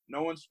 Like,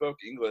 no one spoke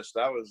English.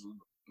 That was,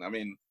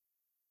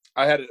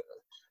 I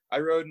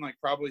rode in like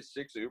probably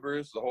 6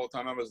 Ubers the whole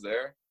time I was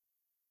there,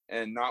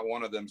 and not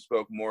one of them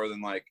spoke more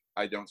than like,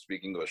 I don't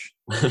speak English.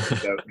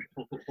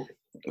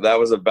 That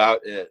was about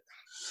it.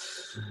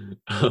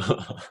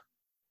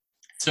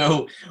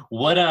 So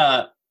what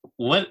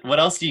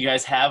else do you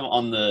guys have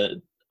on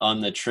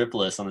the trip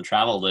list, on the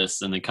travel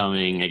list in the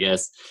coming, I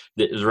guess,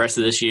 the rest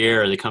of this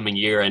year or the coming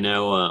year? I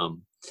know,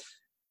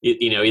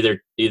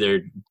 either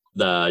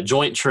the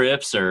joint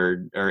trips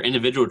or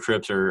individual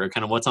trips or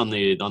kind of what's on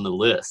the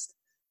list.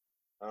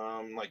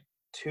 Like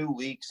 2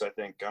 weeks, I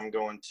think I'm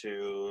going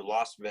to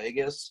Las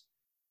Vegas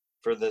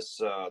for this.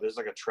 There's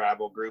like a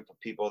travel group of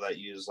people that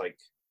use like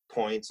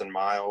points and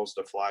miles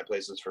to fly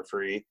places for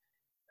free.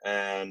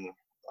 And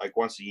like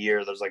once a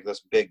year, there's like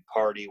this big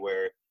party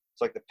where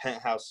it's like the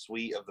penthouse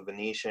suite of the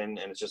Venetian,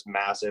 and it's just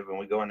massive. And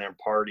we go in there and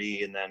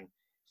party, and then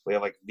we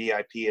have like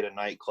VIP at a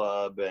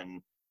nightclub,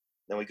 and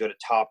then we go to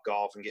Top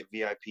Golf and get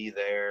VIP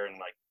there, and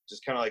like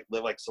just kind of like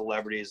live like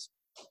celebrities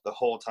the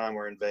whole time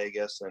we're in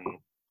Vegas. And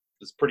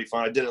it's pretty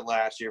fun. I did it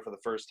last year for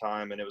the first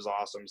time, and it was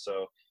awesome.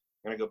 So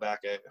I'm gonna go back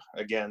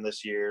again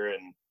this year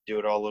and do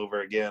it all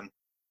over again.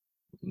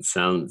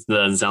 Doesn't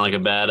sound like a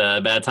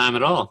bad time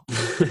at all.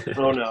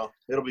 Oh no,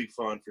 it'll be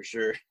fun for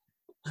sure.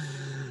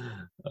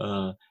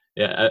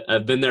 Yeah,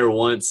 I've been there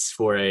once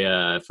for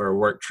a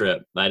work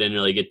trip. I didn't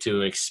really get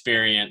to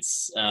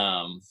experience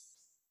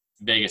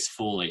Vegas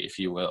fully, if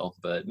you will,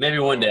 but maybe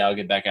one day I'll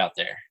get back out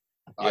there.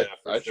 Yeah,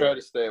 I try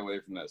to stay away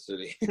from that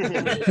city.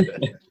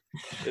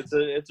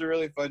 It's a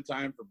really fun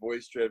time for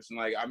boys trips, and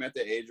like I'm at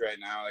the age right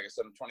now, like I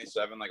said, I'm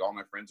 27. Like all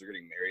my friends are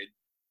getting married,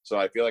 so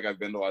I feel like I've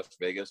been to Las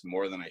Vegas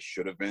more than I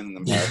should have been in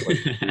the past like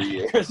 3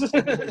 years.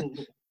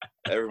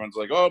 Everyone's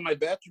like, "Oh, my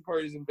bachelor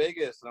party's in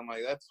Vegas," and I'm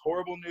like, "That's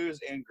horrible news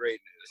and great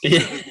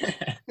news."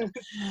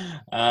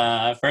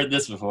 I've heard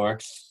this before.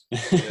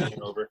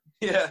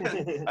 Yeah,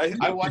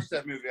 I watched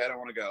that movie. I don't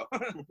want to go.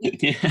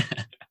 Yeah.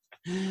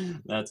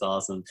 That's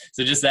awesome.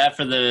 So just that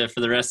for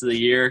the rest of the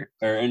year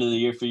or end of the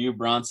year for you,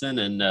 Bronson,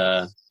 and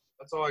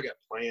that's all I got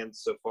planned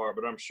so far,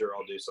 but I'm sure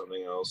I'll do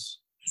something else.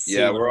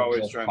 Yeah, we're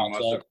always trying to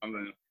muster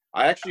something.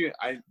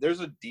 There's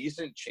a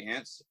decent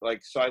chance,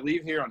 like, so I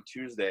leave here on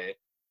Tuesday,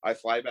 I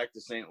fly back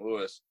to St.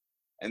 Louis,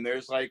 and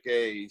there's like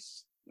we'll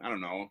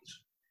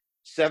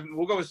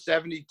go with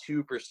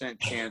 72%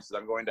 chance that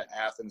I'm going to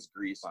Athens,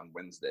 Greece on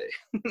Wednesday.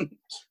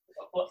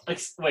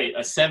 Wait,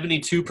 a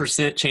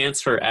 72%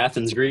 chance for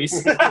Athens,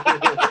 Greece?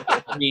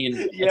 I mean,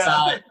 it's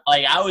not,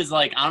 like, I was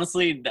like,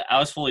 honestly, I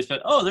was fully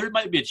expecting, there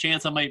might be a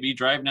chance I might be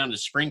driving down to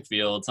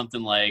Springfield,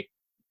 something like,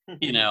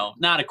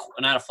 not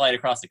a flight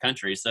across the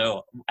country.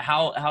 So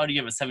how do you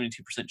have a 72%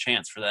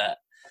 chance for that?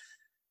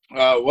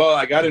 Well,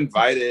 I got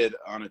invited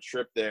on a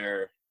trip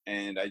there,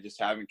 and I just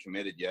haven't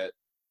committed yet.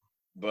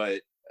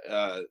 But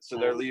so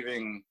they're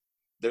leaving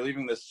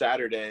this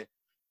Saturday,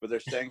 but they're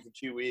staying for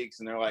 2 weeks,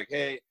 and they're like,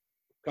 "Hey,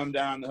 come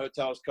down. The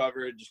hotel's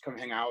covered. Just come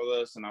hang out with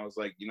us." And I was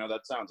like,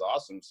 that sounds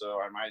awesome. So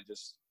I might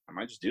just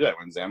do that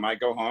Wednesday. I might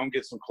go home,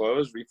 get some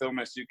clothes, refill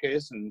my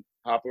suitcase, and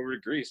hop over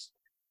to Greece.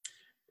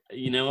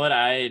 You know what?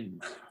 I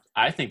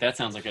think that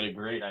sounds like a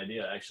great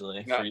idea,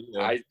 actually. For you.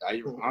 I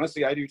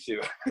honestly, I do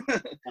too.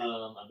 I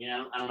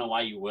don't know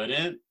why you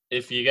wouldn't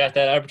if you got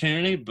that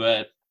opportunity,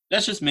 but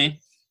that's just me.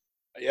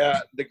 Yeah,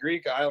 the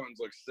Greek islands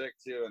look sick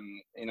too,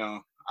 and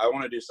I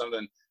want to do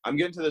something. I'm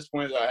getting to this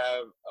point that I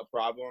have a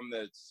problem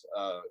that's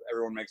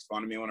everyone makes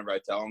fun of me whenever I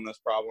tell them this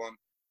problem.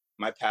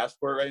 My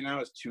passport right now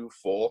is too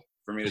full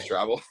for me to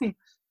travel.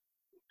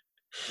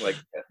 Like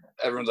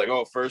everyone's like,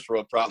 "Oh, first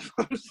world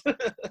problems."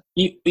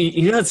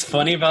 You know what's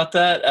funny about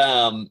that?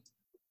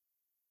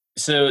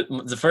 So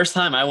the first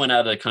time I went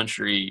out of the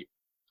country,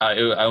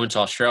 I went to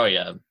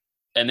Australia,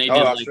 and they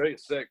did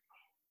Australia's sick.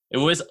 It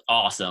was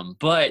awesome,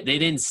 but they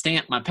didn't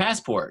stamp my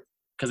passport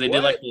because they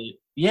did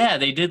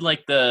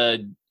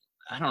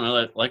I don't know,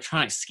 like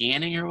electronic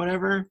scanning or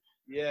whatever.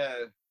 Yeah.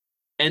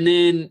 And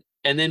then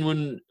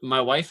when my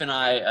wife and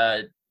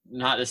I,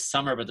 not this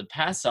summer, but the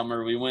past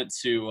summer, we went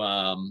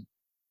to,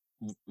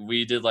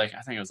 we did like,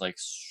 I think it was like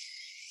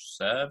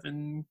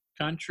 7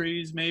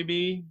 countries,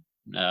 maybe.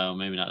 No,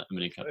 maybe not that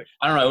many countries.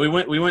 I don't know.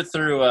 We went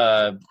through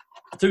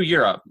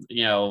Europe,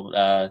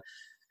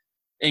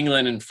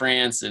 England and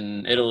France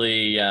and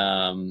Italy,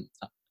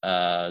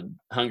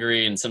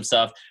 Hungary and some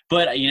stuff.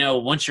 But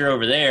once you're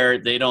over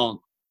there,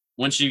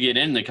 once you get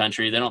in the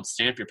country, they don't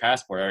stamp your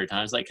passport every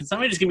time. It's like, can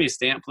somebody just give me a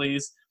stamp,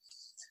 please?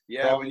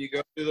 Yeah, when you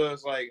go through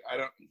those, like,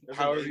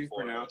 however you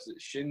pronounce it,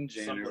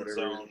 Shenzhen or whatever,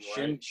 zone,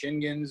 right?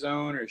 Schengen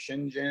zone or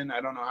Shenzhen,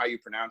 I don't know how you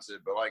pronounce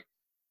it, but like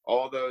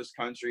all those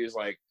countries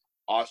like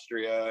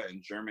Austria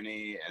and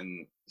Germany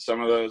and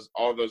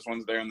all of those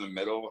ones there in the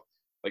middle,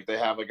 like they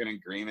have like an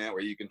agreement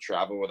where you can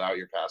travel without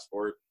your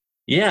passport.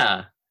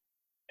 Yeah.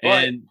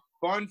 But And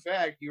fun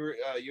fact, you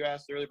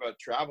asked earlier about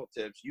travel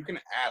tips. You can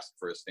ask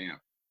for a stamp.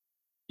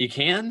 you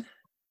can?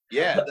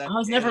 Yeah. I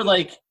was never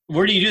like,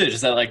 where do you do that?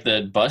 Just at like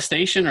the bus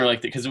station or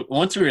like, because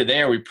once we were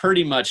there, we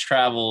pretty much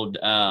traveled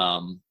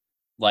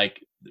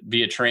like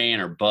via train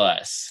or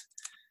bus.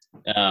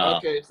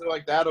 Okay, so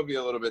like that'll be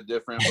a little bit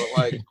different,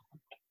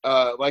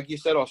 but like you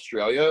said,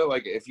 Australia,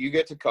 like if you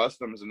get to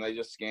customs and they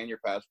just scan your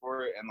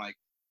passport and like,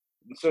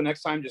 so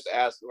next time just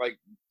ask, like,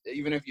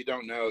 even if you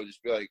don't know,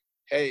 just be like,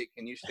 hey,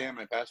 can you stamp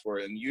my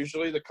passport? And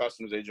usually the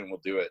customs agent will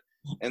do it.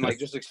 And like,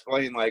 just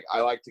explain, like, I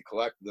like to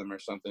collect them or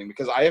something,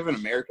 because I have an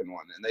American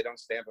one and they don't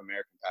stamp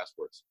American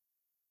passports.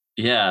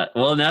 Yeah.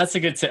 Well, that's a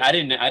good tip. I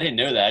didn't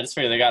know that. I just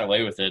figured they got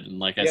away with it. And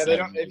like I said, They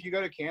don't, if you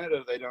go to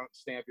Canada, they don't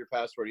stamp your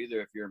passport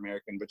either if you're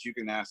American, but you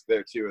can ask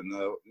there too. And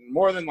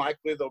more than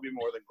likely, they'll be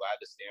more than glad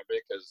to stamp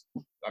it, because,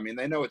 I mean,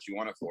 they know what you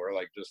want it for,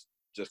 like, just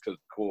because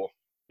it's cool.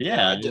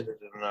 yeah.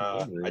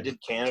 I did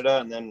Canada,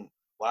 and then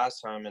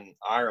last time in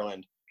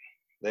Ireland,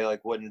 they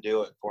like wouldn't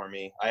do it for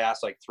me. I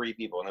asked like 3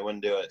 people and they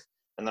wouldn't do it.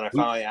 And then I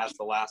finally asked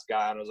the last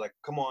guy, and I was like,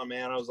 come on,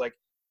 man. I was like,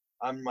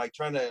 I'm like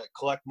trying to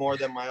collect more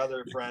than my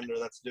other friend or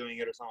that's doing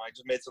it or something. I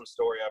just made some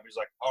story up. He's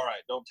like, all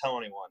right, don't tell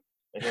anyone.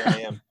 And here I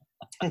am.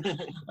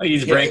 Oh,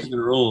 he's breaking the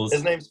rules.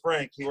 His name's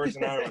Frank. He works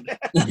in Ireland.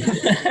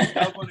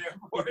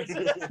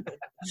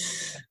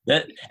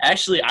 That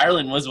actually,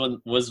 Ireland was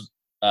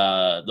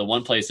the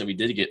one place that we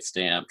did get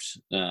stamped.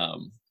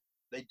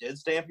 They did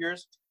stamp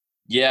yours?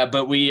 Yeah,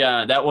 but we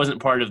that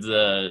wasn't part of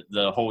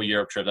the whole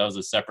Europe trip. That was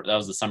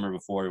the summer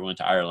before we went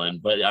to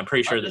Ireland. But I'm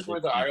pretty sure I just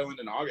went to Ireland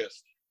in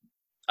August.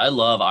 I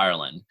love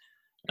Ireland.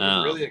 It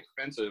was really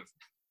expensive.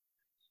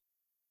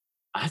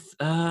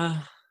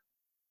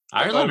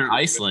 Ireland or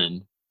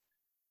Iceland?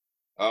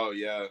 Oh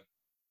yeah,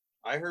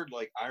 I heard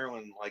like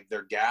Ireland, like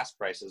their gas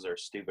prices are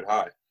stupid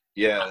high.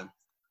 Yeah.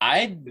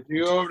 Did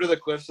you go over to the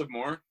Cliffs of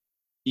Moher?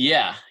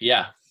 Yeah.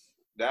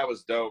 That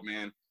was dope,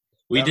 man.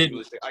 We did.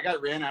 Really, I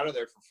got ran out of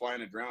there for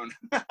flying a drone.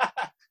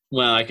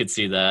 Well, I could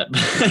see that.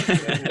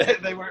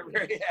 They weren't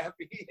very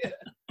happy.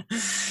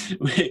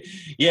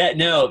 Yeah,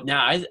 no,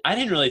 I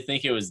didn't really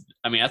think it was.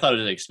 I mean, I thought it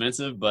was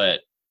expensive, but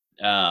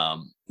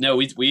no,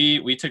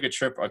 we took a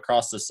trip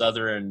across the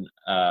southern.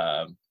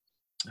 What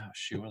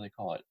do they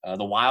call it?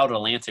 The Wild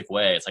Atlantic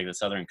Way. It's like the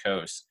southern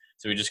coast.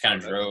 So we just kind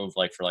of drove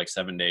like for like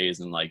 7 days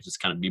and like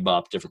just kind of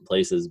bebop different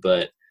places.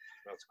 But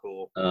that's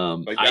cool.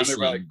 Like down there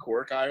by like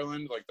Cork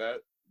Island, like that.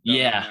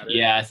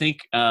 Yeah. I think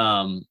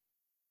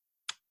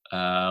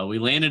we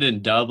landed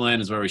in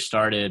Dublin is where we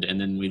started, and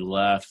then we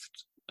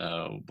left.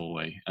 Oh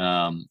boy,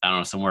 I don't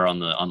know, somewhere on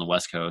the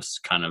west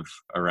coast, kind of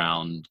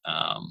around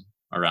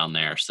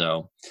there.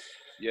 So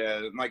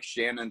yeah, like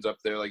Shannon's up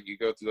there. Like you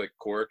go through like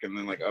Cork and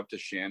then like up to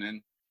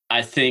Shannon.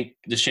 I think,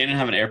 does Shannon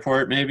have an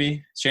airport?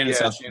 Maybe Shannon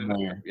sounds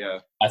familiar. Yeah,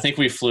 I think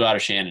we flew out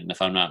of Shannon,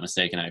 if I'm not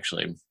mistaken.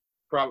 Actually,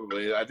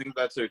 probably. I think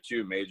that's their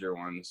 2 major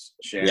ones,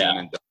 Shannon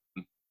and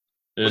Dublin.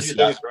 What did you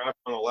do driving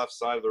on the left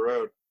side of the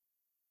road?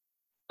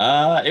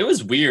 It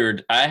was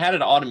weird. I had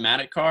an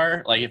automatic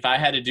car. Like if I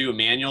had to do a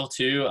manual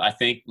too, I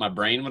think my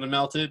brain would have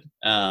melted.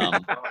 Oh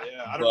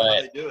yeah, I don't know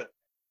how they do it.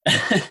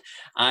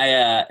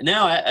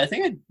 I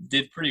think I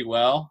did pretty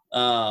well.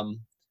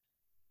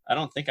 I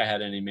don't think I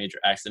had any major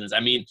accidents. I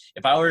mean,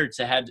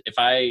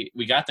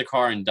 we got the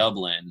car in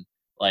Dublin,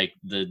 like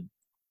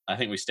I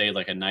think we stayed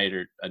like a night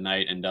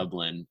in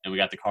Dublin, and we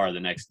got the car the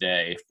next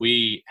day. If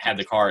we had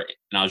the car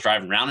and I was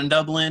driving around in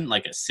Dublin,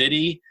 like a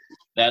city,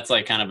 that's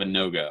like kind of a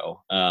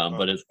no-go.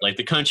 But it's like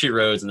the country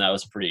roads, and that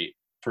was pretty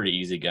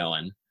easy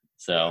going.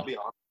 So,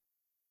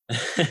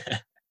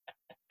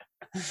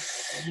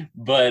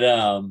 but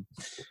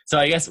so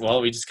I guess,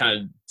 well, we just kind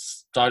of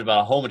talked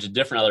about a whole bunch of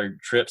different other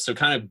trips. So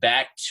kind of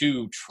back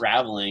to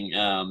traveling,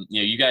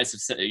 you guys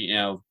have said,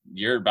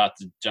 you're about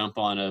to jump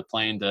on a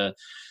plane to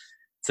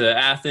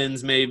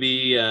Athens, maybe.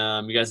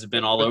 You guys have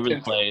been all over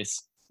the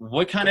place.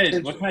 What kind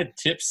of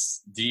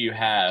tips do you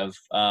have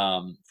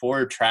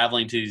for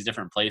traveling to these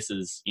different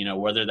places?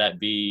 Whether that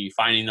be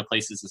finding the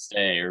places to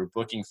stay, or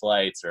booking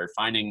flights, or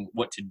finding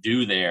what to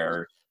do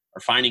there,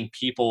 or finding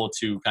people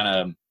to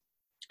kind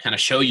of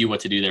show you what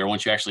to do there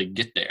once you actually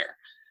get there.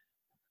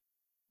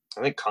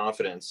 I think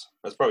confidence.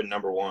 That's probably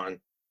number one.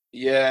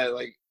 Yeah,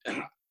 like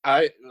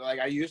I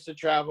used to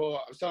travel.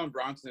 I was telling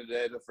Bronson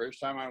today, the first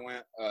time I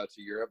went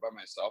to Europe by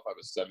myself, I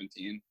was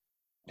 17,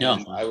 Yeah.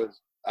 and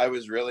I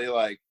was really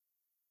like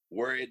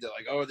worried that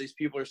like, oh, these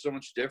people are so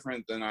much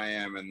different than I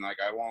am, and like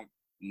I won't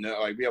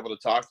know like be able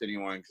to talk to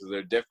anyone because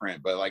they're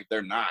different, but like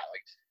they're not.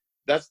 Like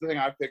that's the thing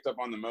I picked up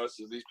on the most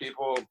is these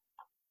people,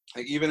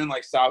 like even in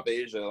like South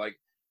Asia, like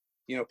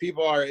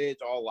people our age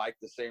all like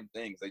the same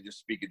things. They just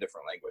speak a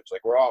different language.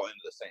 Like we're all into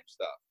the same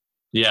stuff.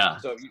 Yeah.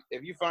 So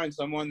if you find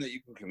someone that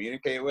you can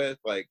communicate with,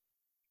 like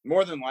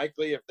more than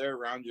likely, if they're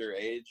around your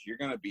age, you're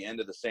going to be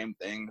into the same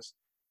things.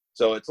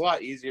 So it's a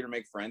lot easier to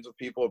make friends with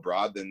people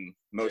abroad than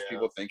most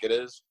people think it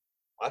is.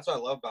 That's what I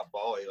love about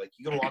Bali. Like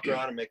you can walk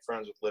around and make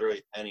friends with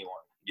literally anyone.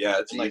 Yeah,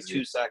 it's in like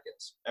 2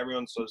 seconds.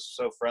 Everyone's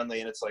so friendly,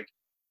 and it's like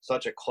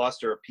such a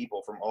cluster of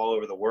people from all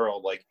over the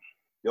world. Like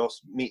you'll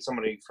meet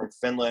somebody from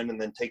Finland, and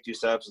then take 2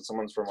 steps, and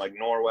someone's from like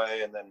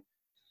Norway, and then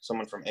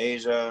someone from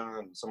Asia,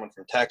 and someone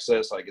from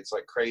Texas. Like it's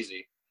like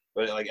crazy,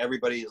 but like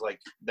everybody's like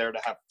there to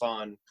have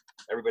fun.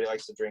 Everybody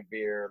likes to drink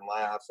beer and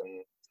laugh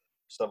and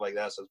stuff like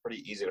that. So it's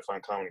pretty easy to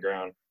find common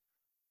ground.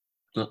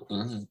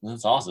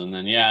 That's awesome.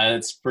 Then yeah,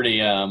 it's pretty.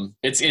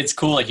 It's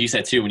cool, like you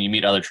said too, when you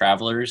meet other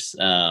travelers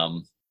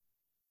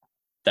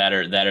that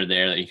are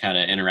there that you kind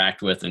of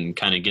interact with and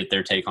kind of get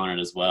their take on it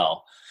as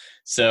well.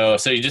 So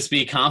you just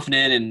be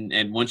confident,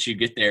 and once you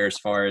get there, as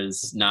far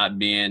as not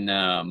being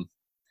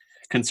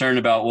concerned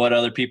about what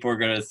other people are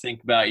going to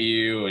think about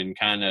you, and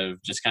kind of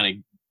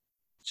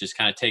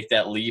take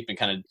that leap and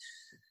kind of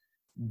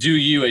do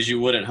you as you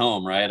would at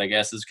home, right? I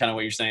guess is kind of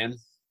what you're saying.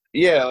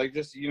 Yeah, like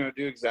just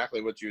do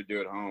exactly what you would do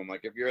at home.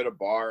 Like if you're at a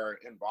bar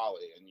in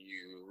Bali and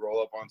you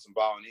roll up on some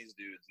Balinese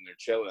dudes and they're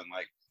chilling,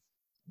 like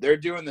they're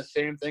doing the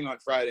same thing on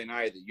Friday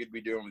night that you'd be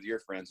doing with your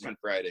friends on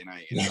Friday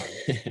night.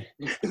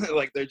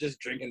 Like they're just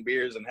drinking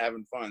beers and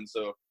having fun.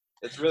 So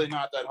it's really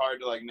not that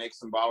hard to like make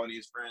some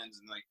Balinese friends,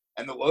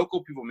 and the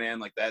local people, man,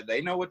 like that, they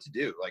know what to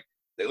do. Like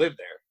they live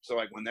there, so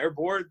like when they're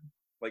bored,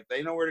 like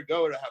they know where to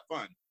go to have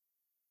fun.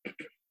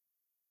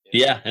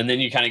 Yeah, and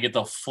then you kind of get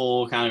the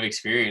full kind of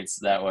experience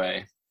that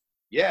way.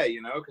 Yeah,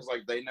 because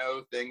like they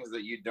know things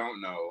that you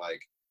don't know. Like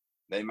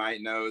they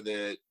might know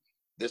that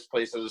this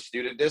place has a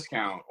student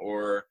discount,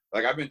 or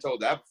like I've been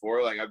told that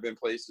before. Like I've been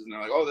places and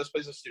they're like, oh, this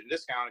place has a student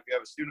discount. If you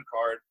have a student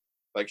card,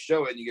 like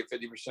show it and you get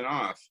 50%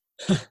 off.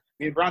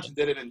 Me and Bronson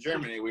did it in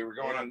Germany. We were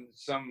going on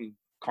some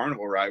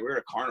carnival ride. We were at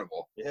a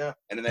carnival. Yeah.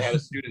 And then they had a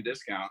student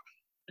discount.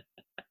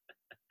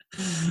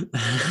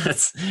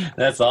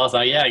 That's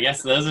awesome. Yeah, I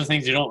guess those are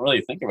things you don't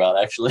really think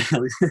about, actually.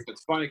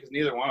 It's funny because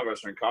neither one of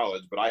us are in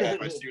college, but I had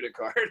my student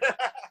card.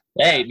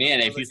 Hey,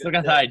 man, if you still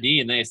got the ID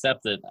and they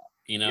accept it,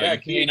 yeah, you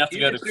pay enough to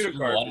go to school.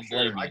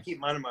 Sure. I keep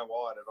mine in my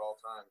wallet at all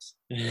times.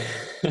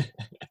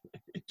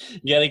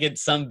 You got to get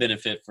some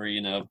benefit for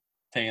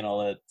paying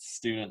all that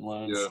student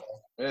loans.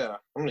 Yeah.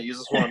 I'm gonna use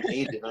this when I'm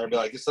 80, and I'll be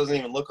like, this doesn't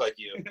even look like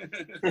you.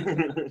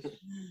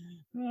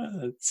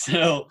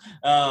 So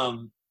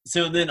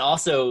then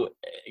also,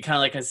 kind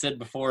of like I said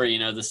before,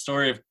 the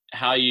story of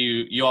how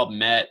you all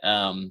met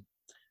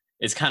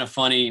is kind of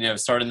funny,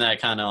 starting that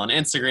kind of on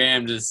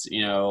Instagram, just,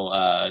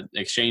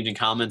 exchanging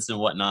comments and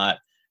whatnot.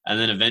 And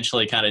then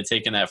eventually kind of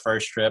taking that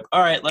first trip.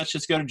 All right, let's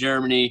just go to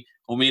Germany.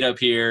 We'll meet up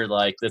here.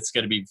 Like, that's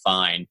going to be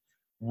fine.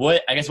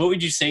 What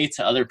would you say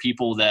to other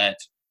people that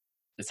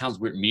it sounds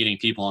weird meeting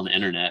people on the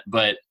internet,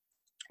 but,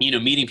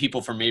 meeting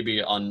people from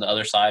maybe on the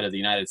other side of the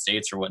United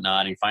States or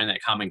whatnot and finding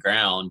that common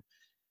ground,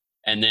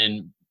 and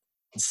then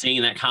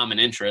seeing that common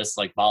interest,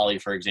 like Bali,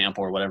 for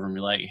example, or whatever, and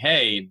be like,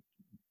 hey,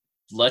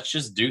 let's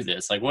just do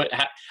this. Like what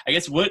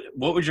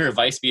would your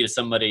advice be to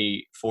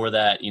somebody for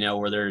that,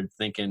 where they're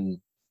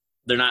thinking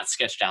they're not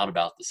sketched out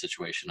about the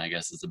situation, I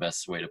guess is the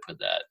best way to put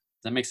that.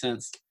 Does that make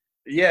sense?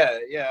 Yeah.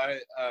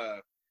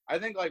 I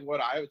think like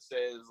what I would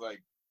say is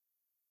like,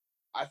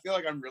 I feel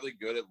like I'm really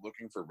good at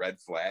looking for red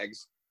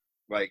flags.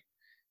 Like,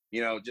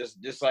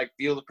 just like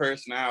feel the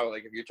person out.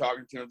 Like if you're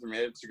talking to them from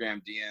Instagram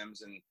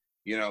DMs and,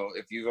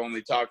 if you've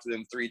only talked to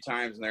them 3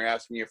 times and they're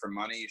asking you for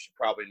money, you should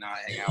probably not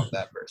hang out with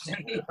that person.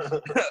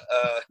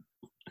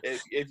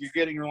 If you're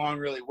getting along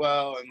really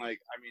well, and like,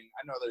 I mean,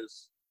 I know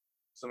there's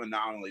some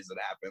anomalies that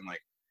happen.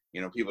 Like,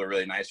 people are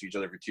really nice to each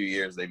other for 2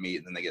 years, they meet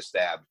and then they get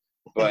stabbed.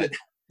 But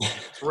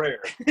it's rare.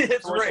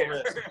 It's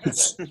rare.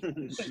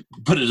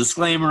 Put a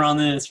disclaimer on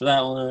this for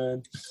that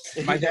one.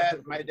 My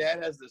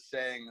dad has this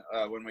saying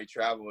when we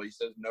travel. He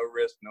says, "No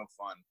risk, no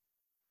fun."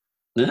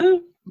 Yeah,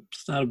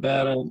 it's not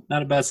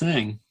a bad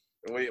saying.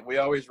 We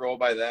always roll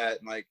by that.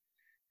 And like,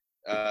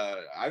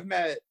 I've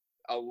met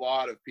a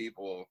lot of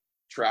people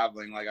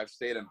traveling. Like I've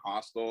stayed in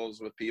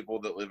hostels with people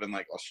that live in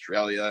like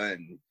Australia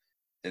and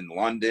in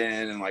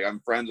London, and like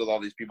I'm friends with all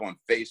these people on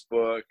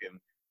Facebook, and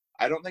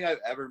I don't think I've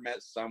ever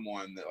met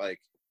someone that like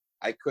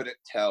I couldn't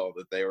tell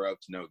that they were up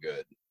to no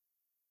good.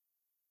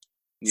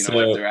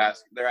 Like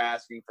they're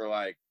asking for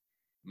like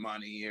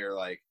money, or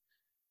like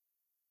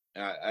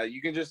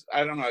You can just,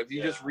 I don't know, if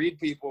you just read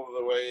people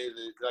the way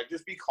that, like,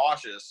 just be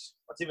cautious.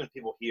 That's even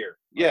people here.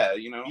 Yeah,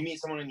 you know, you meet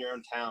someone in your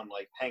own town,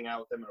 like hang out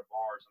with them in a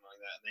bar or something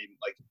like that, and they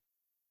like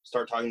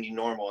start talking to you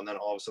normal, and then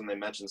all of a sudden they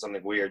mention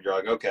something weird. You're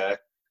like, okay.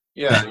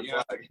 Yeah, you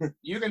know,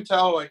 you can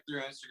tell, like, through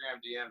Instagram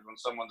DMs when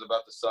someone's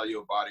about to sell you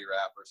a body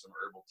wrap or some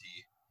herbal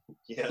tea.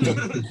 Yeah.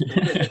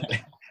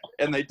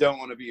 And they don't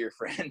want to be your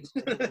friend.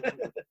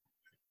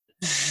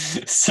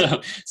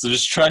 So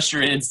just trust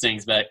your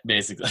instincts,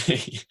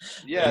 basically.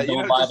 Yeah,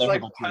 don't just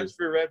like punch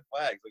for red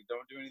flags. Like,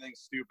 don't do anything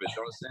stupid.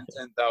 Don't send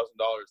 $10,000 to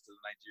the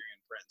Nigerian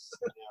prince.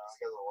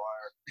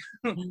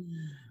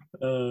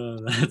 Oh,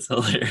 that's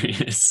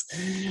hilarious.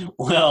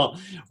 Well,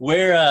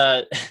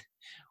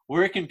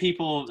 where can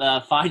people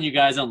find you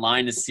guys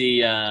online to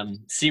see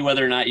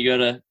whether or not you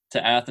go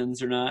to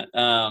Athens or not?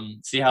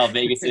 See how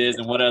Vegas is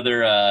and what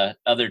other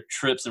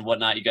trips and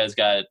whatnot you guys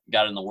got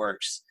in the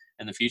works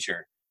in the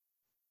future.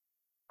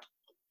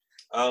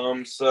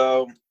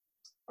 So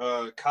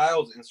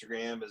Kyle's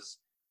Instagram is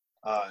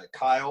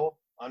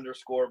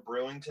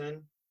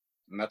Kyle_Brewington.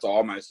 And that's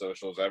all my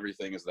socials.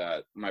 Everything is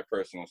that. My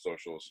personal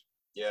socials.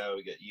 Yeah,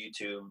 we get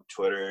YouTube,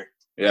 Twitter.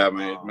 Yeah,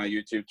 my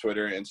YouTube,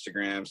 Twitter,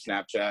 Instagram,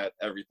 Snapchat,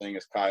 everything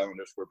is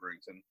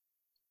Kyle_Brewington.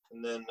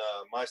 And then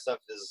my stuff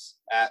is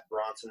at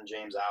Bronson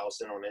James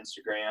Allison on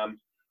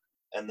Instagram.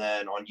 And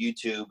then on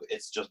YouTube,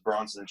 it's just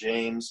Bronson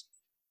James.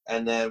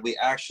 And then we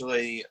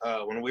actually,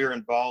 when we were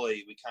in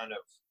Bali, we kind of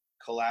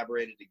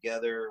collaborated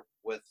together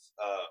with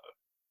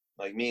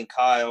like me and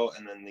Kyle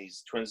and then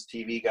these Twins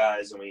TV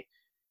guys, and we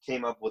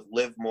came up with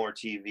Live More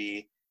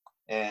TV,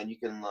 and you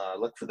can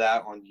look for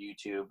that on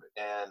YouTube.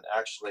 And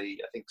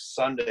actually, I think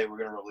Sunday we're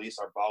going to release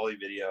our Bali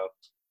video,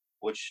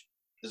 which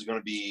is going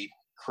to be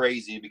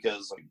crazy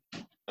because like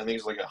I think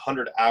it's like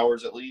 100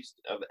 hours at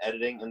least of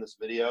editing in this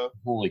video.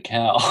 Holy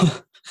cow.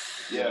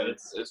 Yeah,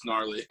 it's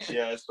gnarly.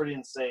 Yeah, it's pretty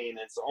insane.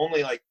 It's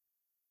only like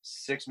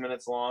 6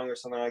 minutes long or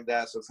something like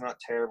that, so it's not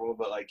terrible,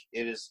 but like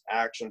it is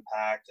action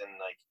packed and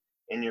like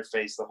in your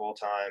face the whole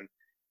time,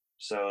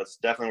 so it's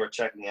definitely worth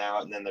checking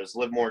out. And then there's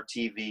Live More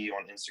TV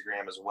on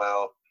Instagram as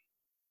well.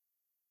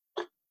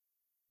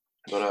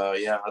 But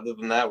yeah, other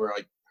than that, we're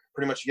like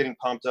pretty much getting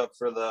pumped up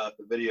for the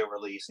video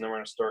release, and then we're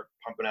gonna start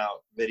pumping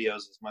out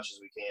videos as much as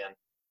we can.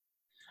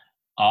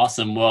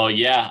 Awesome. Well,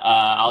 yeah,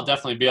 I'll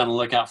definitely be on the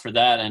lookout for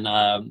that, and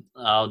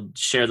I'll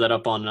share that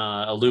up on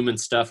Illumin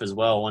stuff as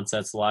well once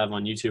that's live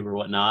on YouTube or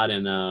whatnot.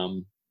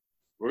 And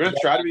we're gonna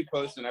try to be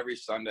posting every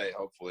Sunday.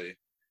 Hopefully,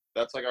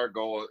 that's like our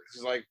goal.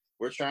 It's like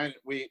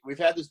we've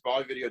had this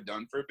Bali video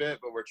done for a bit,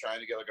 but we're trying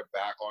to get like a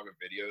backlog of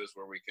videos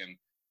where we can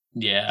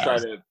try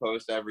to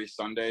post every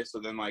Sunday. So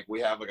then like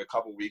we have like a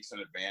couple weeks in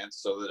advance,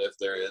 so that if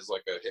there is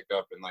like a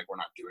hiccup and like we're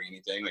not doing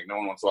anything, like no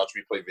one wants to watch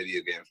me play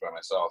video games by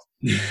myself.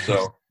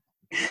 So.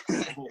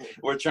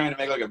 We're trying to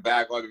make like a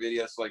backlog of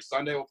videos. So like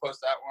Sunday we'll post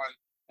that one,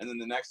 and then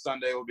the next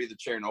Sunday will be the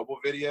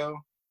Chernobyl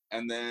video,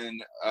 and then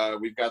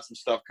we've got some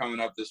stuff coming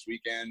up this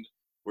weekend.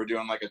 We're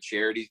doing like a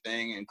charity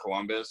thing in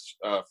Columbus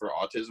for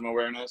autism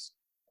awareness,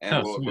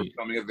 and we're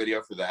filming a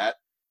video for that.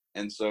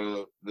 And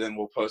so then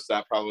we'll post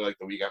that probably like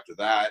the week after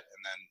that,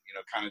 and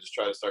then kind of just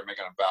try to start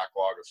making a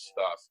backlog of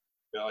stuff.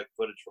 Got like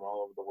footage from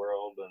all over the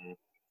world and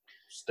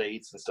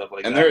states and stuff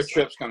like that. And there are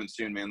trips coming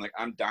soon, man. Like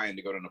I'm dying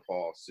to go to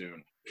Nepal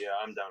soon. Yeah,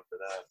 I'm down for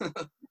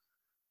that.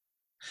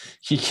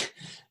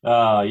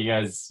 Oh, you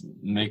guys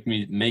make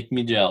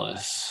me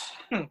jealous.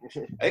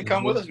 Hey,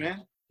 come with us,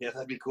 man. Yeah,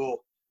 that'd be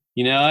cool.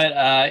 You know what?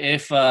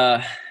 If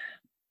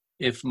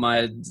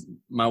my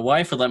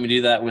wife would let me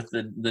do that with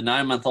the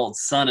 9-month-old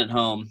son at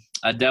home,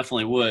 I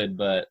definitely would.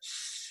 But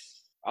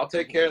I'll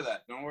take care of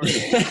that. Don't worry.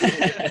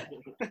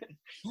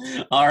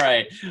 All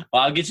right.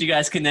 Well, I'll get you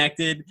guys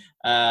connected.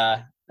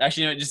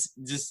 Actually,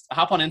 just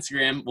hop on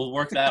Instagram. We'll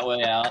work that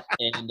way out,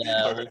 and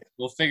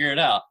we'll figure it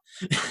out.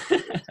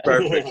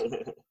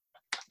 Perfect.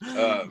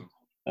 Yeah.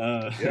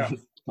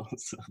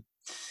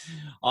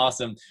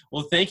 Awesome.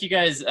 Well, thank you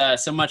guys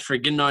so much for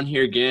getting on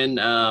here again.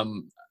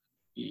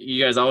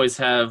 You guys always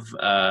have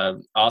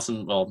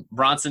awesome. Well,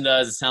 Bronson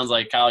does. It sounds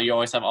like Kyle, you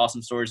always have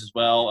awesome stories as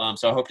well.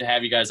 So I hope to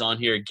have you guys on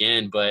here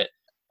again. But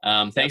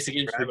thanks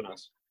again for having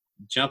us.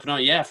 Jumping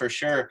on. Yeah, for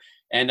sure.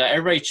 And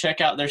everybody check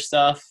out their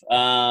stuff.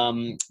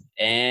 And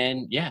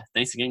yeah,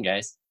 thanks again,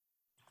 guys.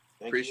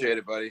 Appreciate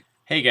it, buddy.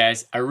 Hey,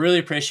 guys, I really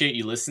appreciate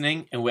you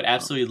listening and would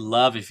absolutely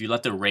love if you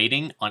left a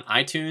rating on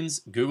iTunes,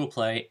 Google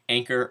Play,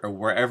 Anchor, or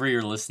wherever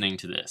you're listening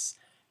to this.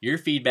 Your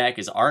feedback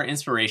is our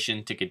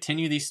inspiration to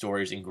continue these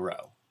stories and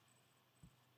grow.